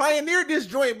who pioneered this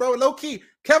joint, bro. Low key,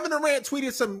 Kevin Durant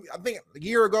tweeted I think a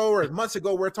year ago or months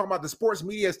ago, we're talking about the sports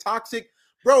media is toxic,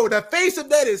 bro. The face of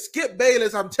that is Skip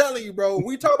Bayless. I'm telling you, bro.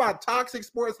 We talk about toxic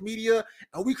sports media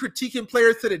and we critiquing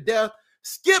players to the death.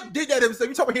 Skip did that himself.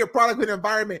 You talking about here product and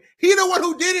environment. He the one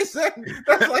who did it, son.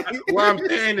 That's like what I'm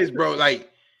saying is, bro, like.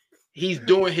 He's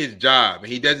doing his job and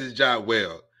he does his job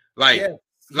well. You know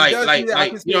what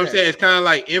I'm saying? It's kind of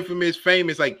like infamous,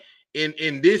 famous. Like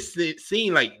in this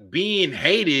scene, like being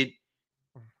hated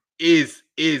is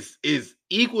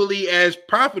equally as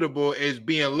profitable as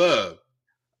being loved.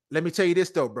 Let me tell you this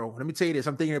though, bro. Let me tell you this.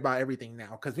 I'm thinking about everything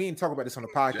now because we ain't talking about this on the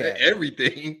podcast.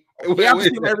 Everything. Yeah,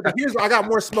 everything. I got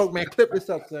more smoke, man. Clip this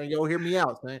up, son. Yo, hear me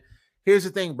out, man. Here's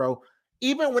the thing, bro.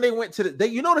 Even when they went to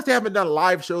you notice they haven't done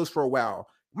live shows for a while.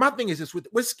 My thing is this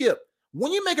with Skip,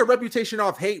 when you make a reputation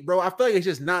off hate, bro, I feel like it's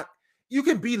just not, you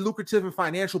can be lucrative and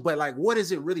financial, but like, what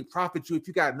does it really profit you if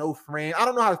you got no friend? I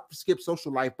don't know how to skip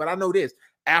social life, but I know this.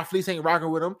 Athletes ain't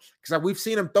rocking with him because we've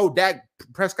seen him throw Dak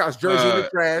Prescott's jersey in the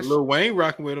trash. Lil Wayne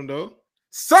rocking with him though.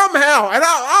 Somehow, and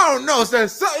I don't know, so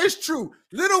it's true.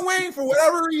 Lil Wayne, for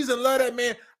whatever reason, love that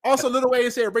man. Also, Lil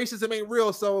Wayne said racism ain't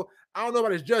real, so I don't know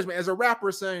about his judgment. As a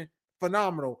rapper, saying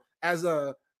phenomenal. As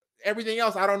a everything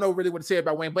else, I don't know really what to say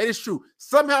about Wayne, but it's true.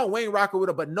 Somehow Wayne rocking with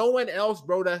him, but no one else,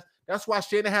 bro. That's why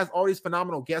Shannon has all these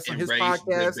phenomenal guests on his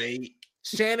podcast. Debate.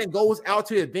 Shannon goes out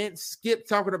to events. Skip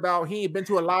talking about he ain't been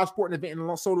to a live sporting event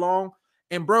in so long,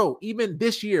 And bro, even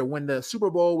this year when the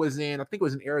Super Bowl was in, I think it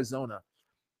was in Arizona,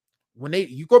 when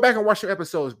you go back and watch the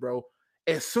episodes, bro,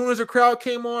 as soon as the crowd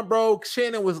came on, bro,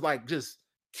 Shannon was like just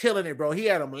killing it, bro. He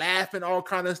had them laughing, all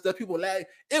kind of stuff. People laughing.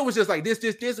 It was just like this.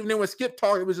 And then when Skip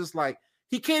talked, it was just like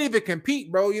he can't even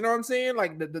compete, bro. You know what I'm saying?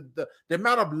 Like the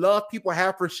amount of love people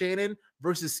have for Shannon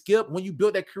versus Skip when you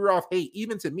build that career off hate.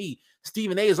 Even to me,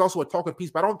 Stephen A is also a talking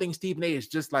piece, but I don't think Stephen A is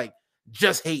just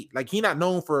hate. Like he not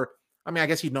known for. I mean, I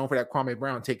guess he's known for that Kwame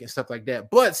Brown take and stuff like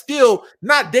that, but still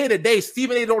not day to day.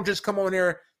 Stephen A don't just come on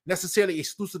there necessarily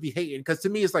exclusively hating, because to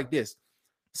me it's like this.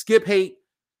 Skip he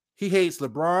hates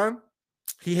LeBron,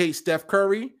 he hates Steph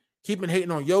Curry, he been hating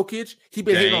on Jokic, he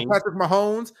been hating on Patrick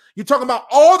Mahomes. You're talking about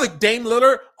all the Dame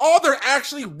Lillard, all their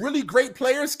actually really great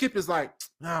players. Skip is like,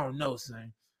 I don't know,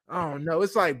 son. I don't know.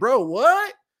 It's like, bro,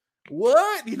 what?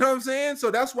 You know what I'm saying? So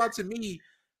that's why to me,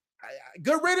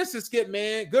 good riddance to Skip,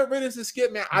 man. Good riddance to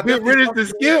Skip, man. Good riddance to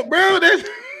Skip, bro. That's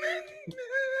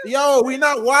yo, we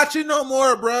not watching no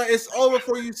more, bro. It's over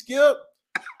for you, Skip.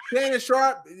 Shannon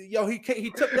Sharpe, yo, he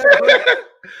took that.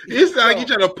 It's like you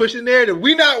trying to push in there that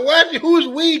we not watching. Who's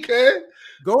we, cuz?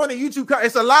 Go on the YouTube.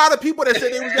 It's a lot of people that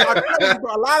said they was there.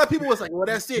 A lot of people was like, well,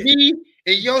 that's it. Me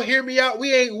and yo, hear me out.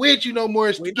 We ain't with you no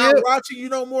more. We not watching you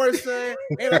no more, son.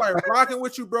 Ain't nobody rocking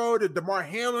with you, bro. The DeMar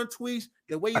Hamlin tweets,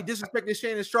 the way you disrespected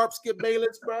Shannon Sharpe, Skip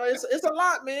Bayless, bro. It's a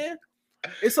lot, man.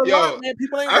 It's a lot, man.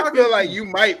 People ain't. I feel like you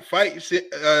might fight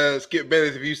Skip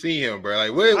Bayless if you see him, bro.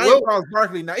 Like, what? Charles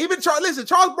Barkley now. Even Charles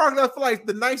Barkley, I feel like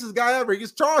the nicest guy ever.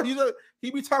 He's Charles. You know,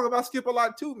 he be talking about Skip a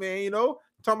lot too, man. You know,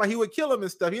 talking about he would kill him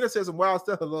and stuff. He done said some wild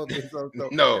stuff a little bit. So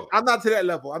no, I'm not to that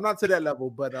level.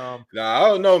 But no, I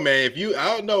don't know, man. If you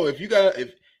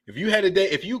had a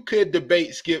day, if you could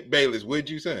debate Skip Bayless, would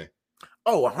you say?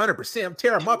 Oh, 100%. I'm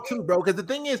tearing him up too, bro. Because the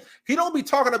thing is, he don't be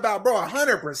talking about, bro,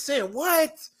 100%.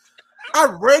 What?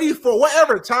 I'm ready for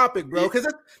whatever topic, bro. Because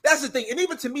that's the thing. And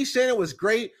even to me, Shannon was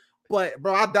great. But,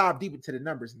 bro, I dive deep into the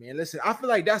numbers, man. Listen, I feel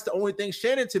like that's the only thing.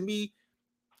 Shannon, to me,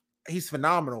 he's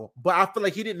phenomenal. But I feel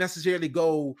like he didn't necessarily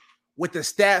go with the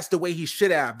stats the way he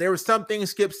should have. There was some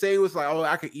things Skip say was like, oh,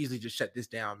 I could easily just shut this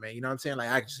down, man. You know what I'm saying? Like,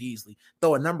 I could just easily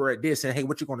throw a number at this and, hey,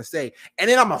 what you going to say? And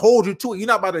then I'm going to hold you to it. You're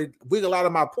not about to wiggle out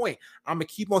of my point. I'm going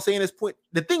to keep on saying this point.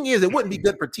 The thing is, it wouldn't be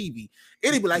good for TV.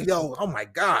 It'd be like, yo, oh, my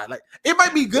God. Like, it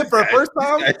might be good for the first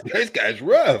time. This guy's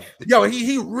rough. Yo,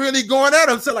 he really going at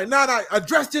him. So, like, nah,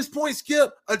 address this point,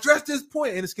 Skip. Address this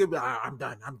point. And Skip, I'm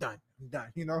done,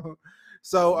 you know?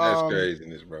 So that's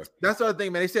craziness, bro. That's the other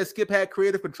thing, man. They said Skip had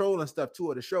creative control and stuff too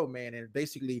of the show, man. And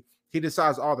basically he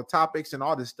decides all the topics and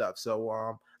all this stuff.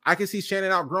 So I can see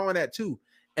Shannon outgrowing that too.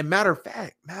 And matter of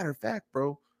fact,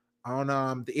 bro, on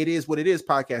the It Is What It Is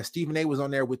podcast, Stephen A was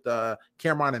on there with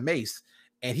Cameron and Mace,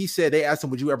 and he said they asked him,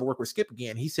 would you ever work with Skip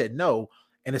again? He said no.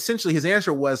 And essentially his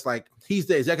answer was like, he's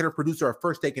the executive producer of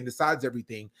First Take and decides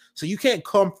everything. So you can't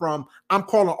come from, I'm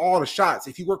calling all the shots.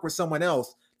 If you work with someone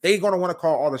else, they're going to want to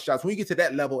call all the shots. When you get to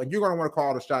that level and you're going to want to call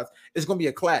all the shots, it's going to be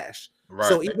a clash. Right.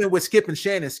 So even with Skip and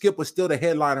Shannon, Skip was still the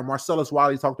headliner. Marcellus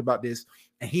Wiley talked about this,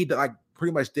 and he like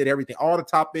pretty much did everything. All the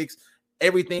topics,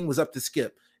 everything was up to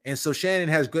Skip. And so Shannon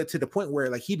has good to the point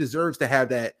where like he deserves to have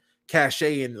that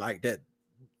cachet and like that.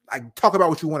 Like talk about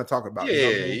what you want to talk about. Yeah, you know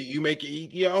what I mean? You make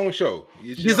your own show.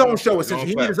 His own show, essentially.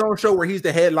 He needs his own show where he's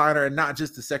the headliner and not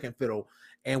just the second fiddle.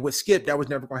 And with Skip, that was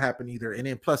never going to happen either. And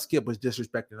then plus Skip was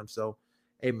disrespecting him. So,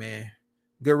 hey, man.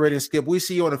 Good riddance, Skip. We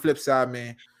see you on the flip side,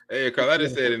 man. Hey, Carl, I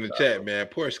just said in the chat, man.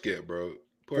 Poor Skip, bro.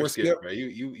 Poor Skip, man.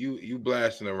 You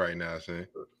blasting him right now, son.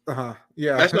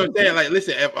 Yeah. That's what I'm saying. Like,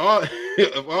 listen, if all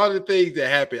the things that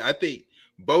happened, I think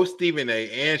both Stephen A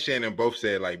and Shannon both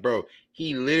said, like, bro,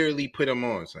 he literally put him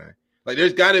on, son. Like,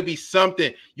 there's got to be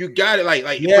something. You got it. Like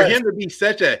yes. For him to be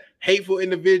such a hateful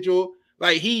individual,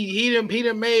 like he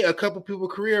done made a couple people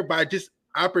career by just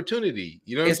opportunity.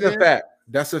 You know what I'm saying? It's a fact.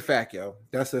 That's a fact, yo.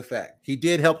 That's a fact. He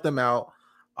did help them out.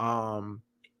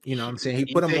 You know what I'm saying? He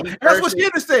put them on. That's what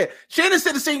Shannon said. Shannon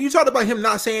said the same. You talked about him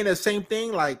not saying the same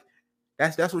thing. Like,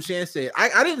 that's what Shannon said.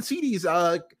 I didn't see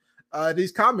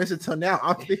these comments until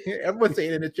now. Everyone's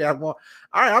saying in the chat, well,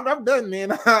 all right, I'm done,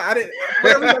 man. I didn't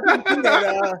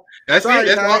that's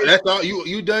all.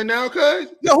 You done now, cuz?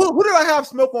 Yo, who did I have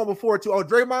smoke on before too? Oh,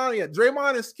 Draymond. Yeah,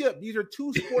 Draymond and Skip. These are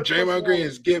two sports. Draymond Green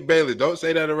and Skip Bayless. Don't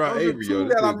say that around Avery. Yo,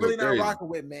 that I'm really not rocking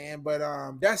with, man. But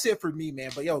that's it for me, man.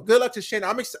 But yo, good luck to Shannon.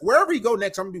 I'm excited. Wherever he go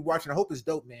next, I'm gonna be watching. I hope it's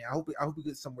dope, man. I hope he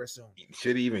gets somewhere soon.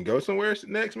 Should he even go somewhere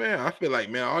next, man? I feel like,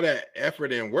 man, all that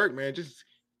effort and work, man, just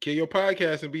kill your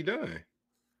podcast and be done.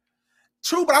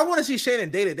 True, but I want to see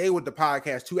Shannon day to day with the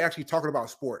podcast too, actually talking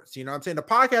about sports. You know what I'm saying? The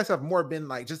podcasts have more been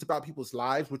like just about people's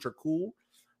lives, which are cool.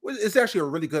 it's actually a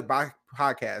really good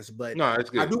podcast. But no, it's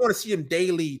good. I do want to see him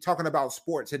daily talking about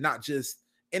sports and not just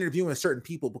interviewing certain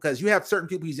people, because you have certain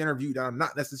people he's interviewed that I'm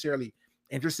not necessarily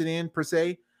interested in per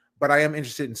se, but I am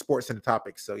interested in sports and the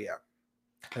topics. So yeah,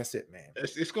 that's it, man.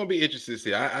 It's gonna be interesting to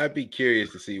see. I'd be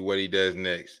curious to see what he does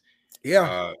next.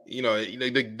 Yeah,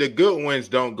 the good ones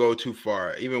don't go too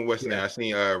far. Even what's now, I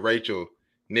seen Rachel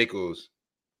Nichols,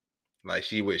 like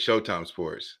she with Showtime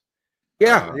Sports.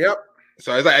 Yeah, yep.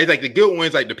 So it's like the good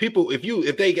ones, like the people. If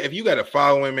you got a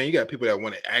following, man, you got people that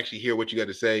want to actually hear what you got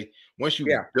to say. Once you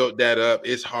built that up,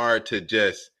 it's hard to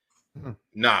just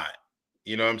not.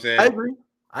 You know what I'm saying?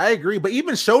 I agree. But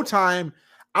even Showtime,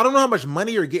 I don't know how much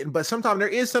money you're getting, but sometimes there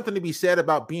is something to be said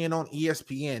about being on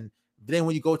ESPN. Then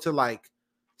when you go to like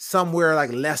somewhere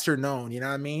like lesser known, you know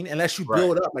what I mean? Unless you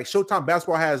build up, like Showtime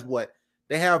Basketball has what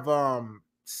they have.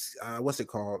 What's it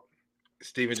called?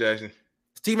 Steven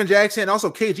Jackson, also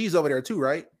KG's over there too,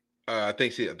 right? I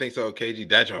think so. KG,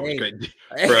 that joint was great,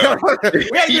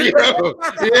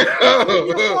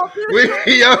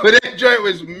 that joint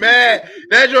was mad.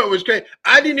 That joint was crazy.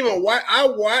 I didn't even watch. I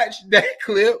watched that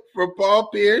clip from Paul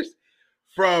Pierce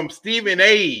from Stephen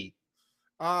A.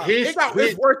 It got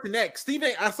worse than that.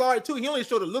 Stephen, I saw it too. He only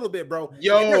showed a little bit, bro.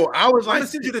 I was like, I'm gonna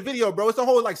send you the video, bro. It's a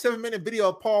whole like 7-minute video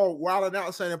of Paul wilding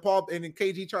out, saying Paul and then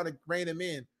KG trying to rein him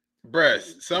in. Bruh,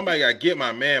 somebody got to get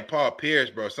my man Paul Pierce,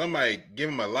 bro. Somebody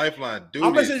give him a lifeline. I'm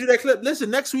gonna send you that clip.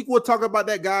 Listen, next week we'll talk about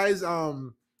that, guys.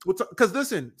 Because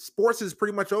listen, sports is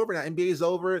pretty much over now. NBA is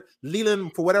over.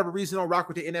 Leland, for whatever reason, don't rock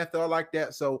with the NFL like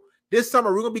that. So this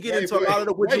summer we're gonna be getting into a lot of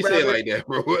the. Why you say it like that,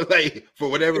 bro? Like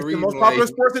for whatever reason, the most popular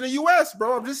sports in the U.S.,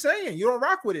 bro. I'm just saying, you don't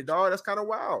rock with it, dog. That's kind of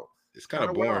wild. It's kind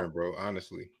of boring, bro.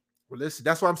 Honestly. Well, listen,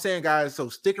 that's what I'm saying, guys. So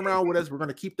stick around with us. We're going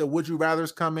to keep the Would You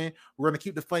Rathers coming. We're going to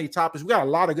keep the funny topics. We got a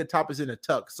lot of good topics in the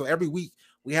tuck. So every week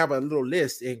we have a little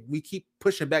list and we keep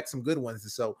pushing back some good ones.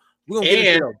 And so we're going to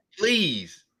get into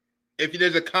please, if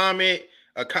there's a comment,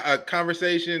 a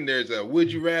conversation, there's a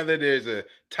Would You Rather, there's a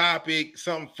topic,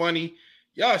 something funny,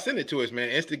 y'all send it to us, man.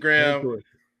 Instagram,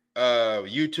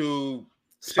 YouTube,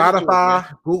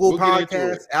 Spotify, Google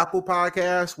Podcasts, Apple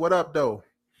Podcasts. What up, though?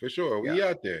 For sure. We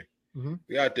out there.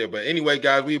 We out there. But anyway,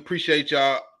 guys, we appreciate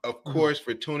y'all, of course,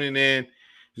 for tuning in.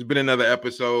 It's been another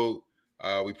episode.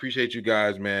 We appreciate you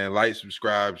guys, man. Like,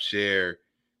 subscribe, share,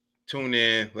 tune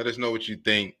in. Let us know what you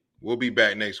think. We'll be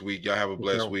back next week. Y'all have a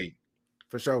blessed week.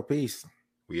 For sure. Peace.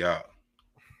 We out.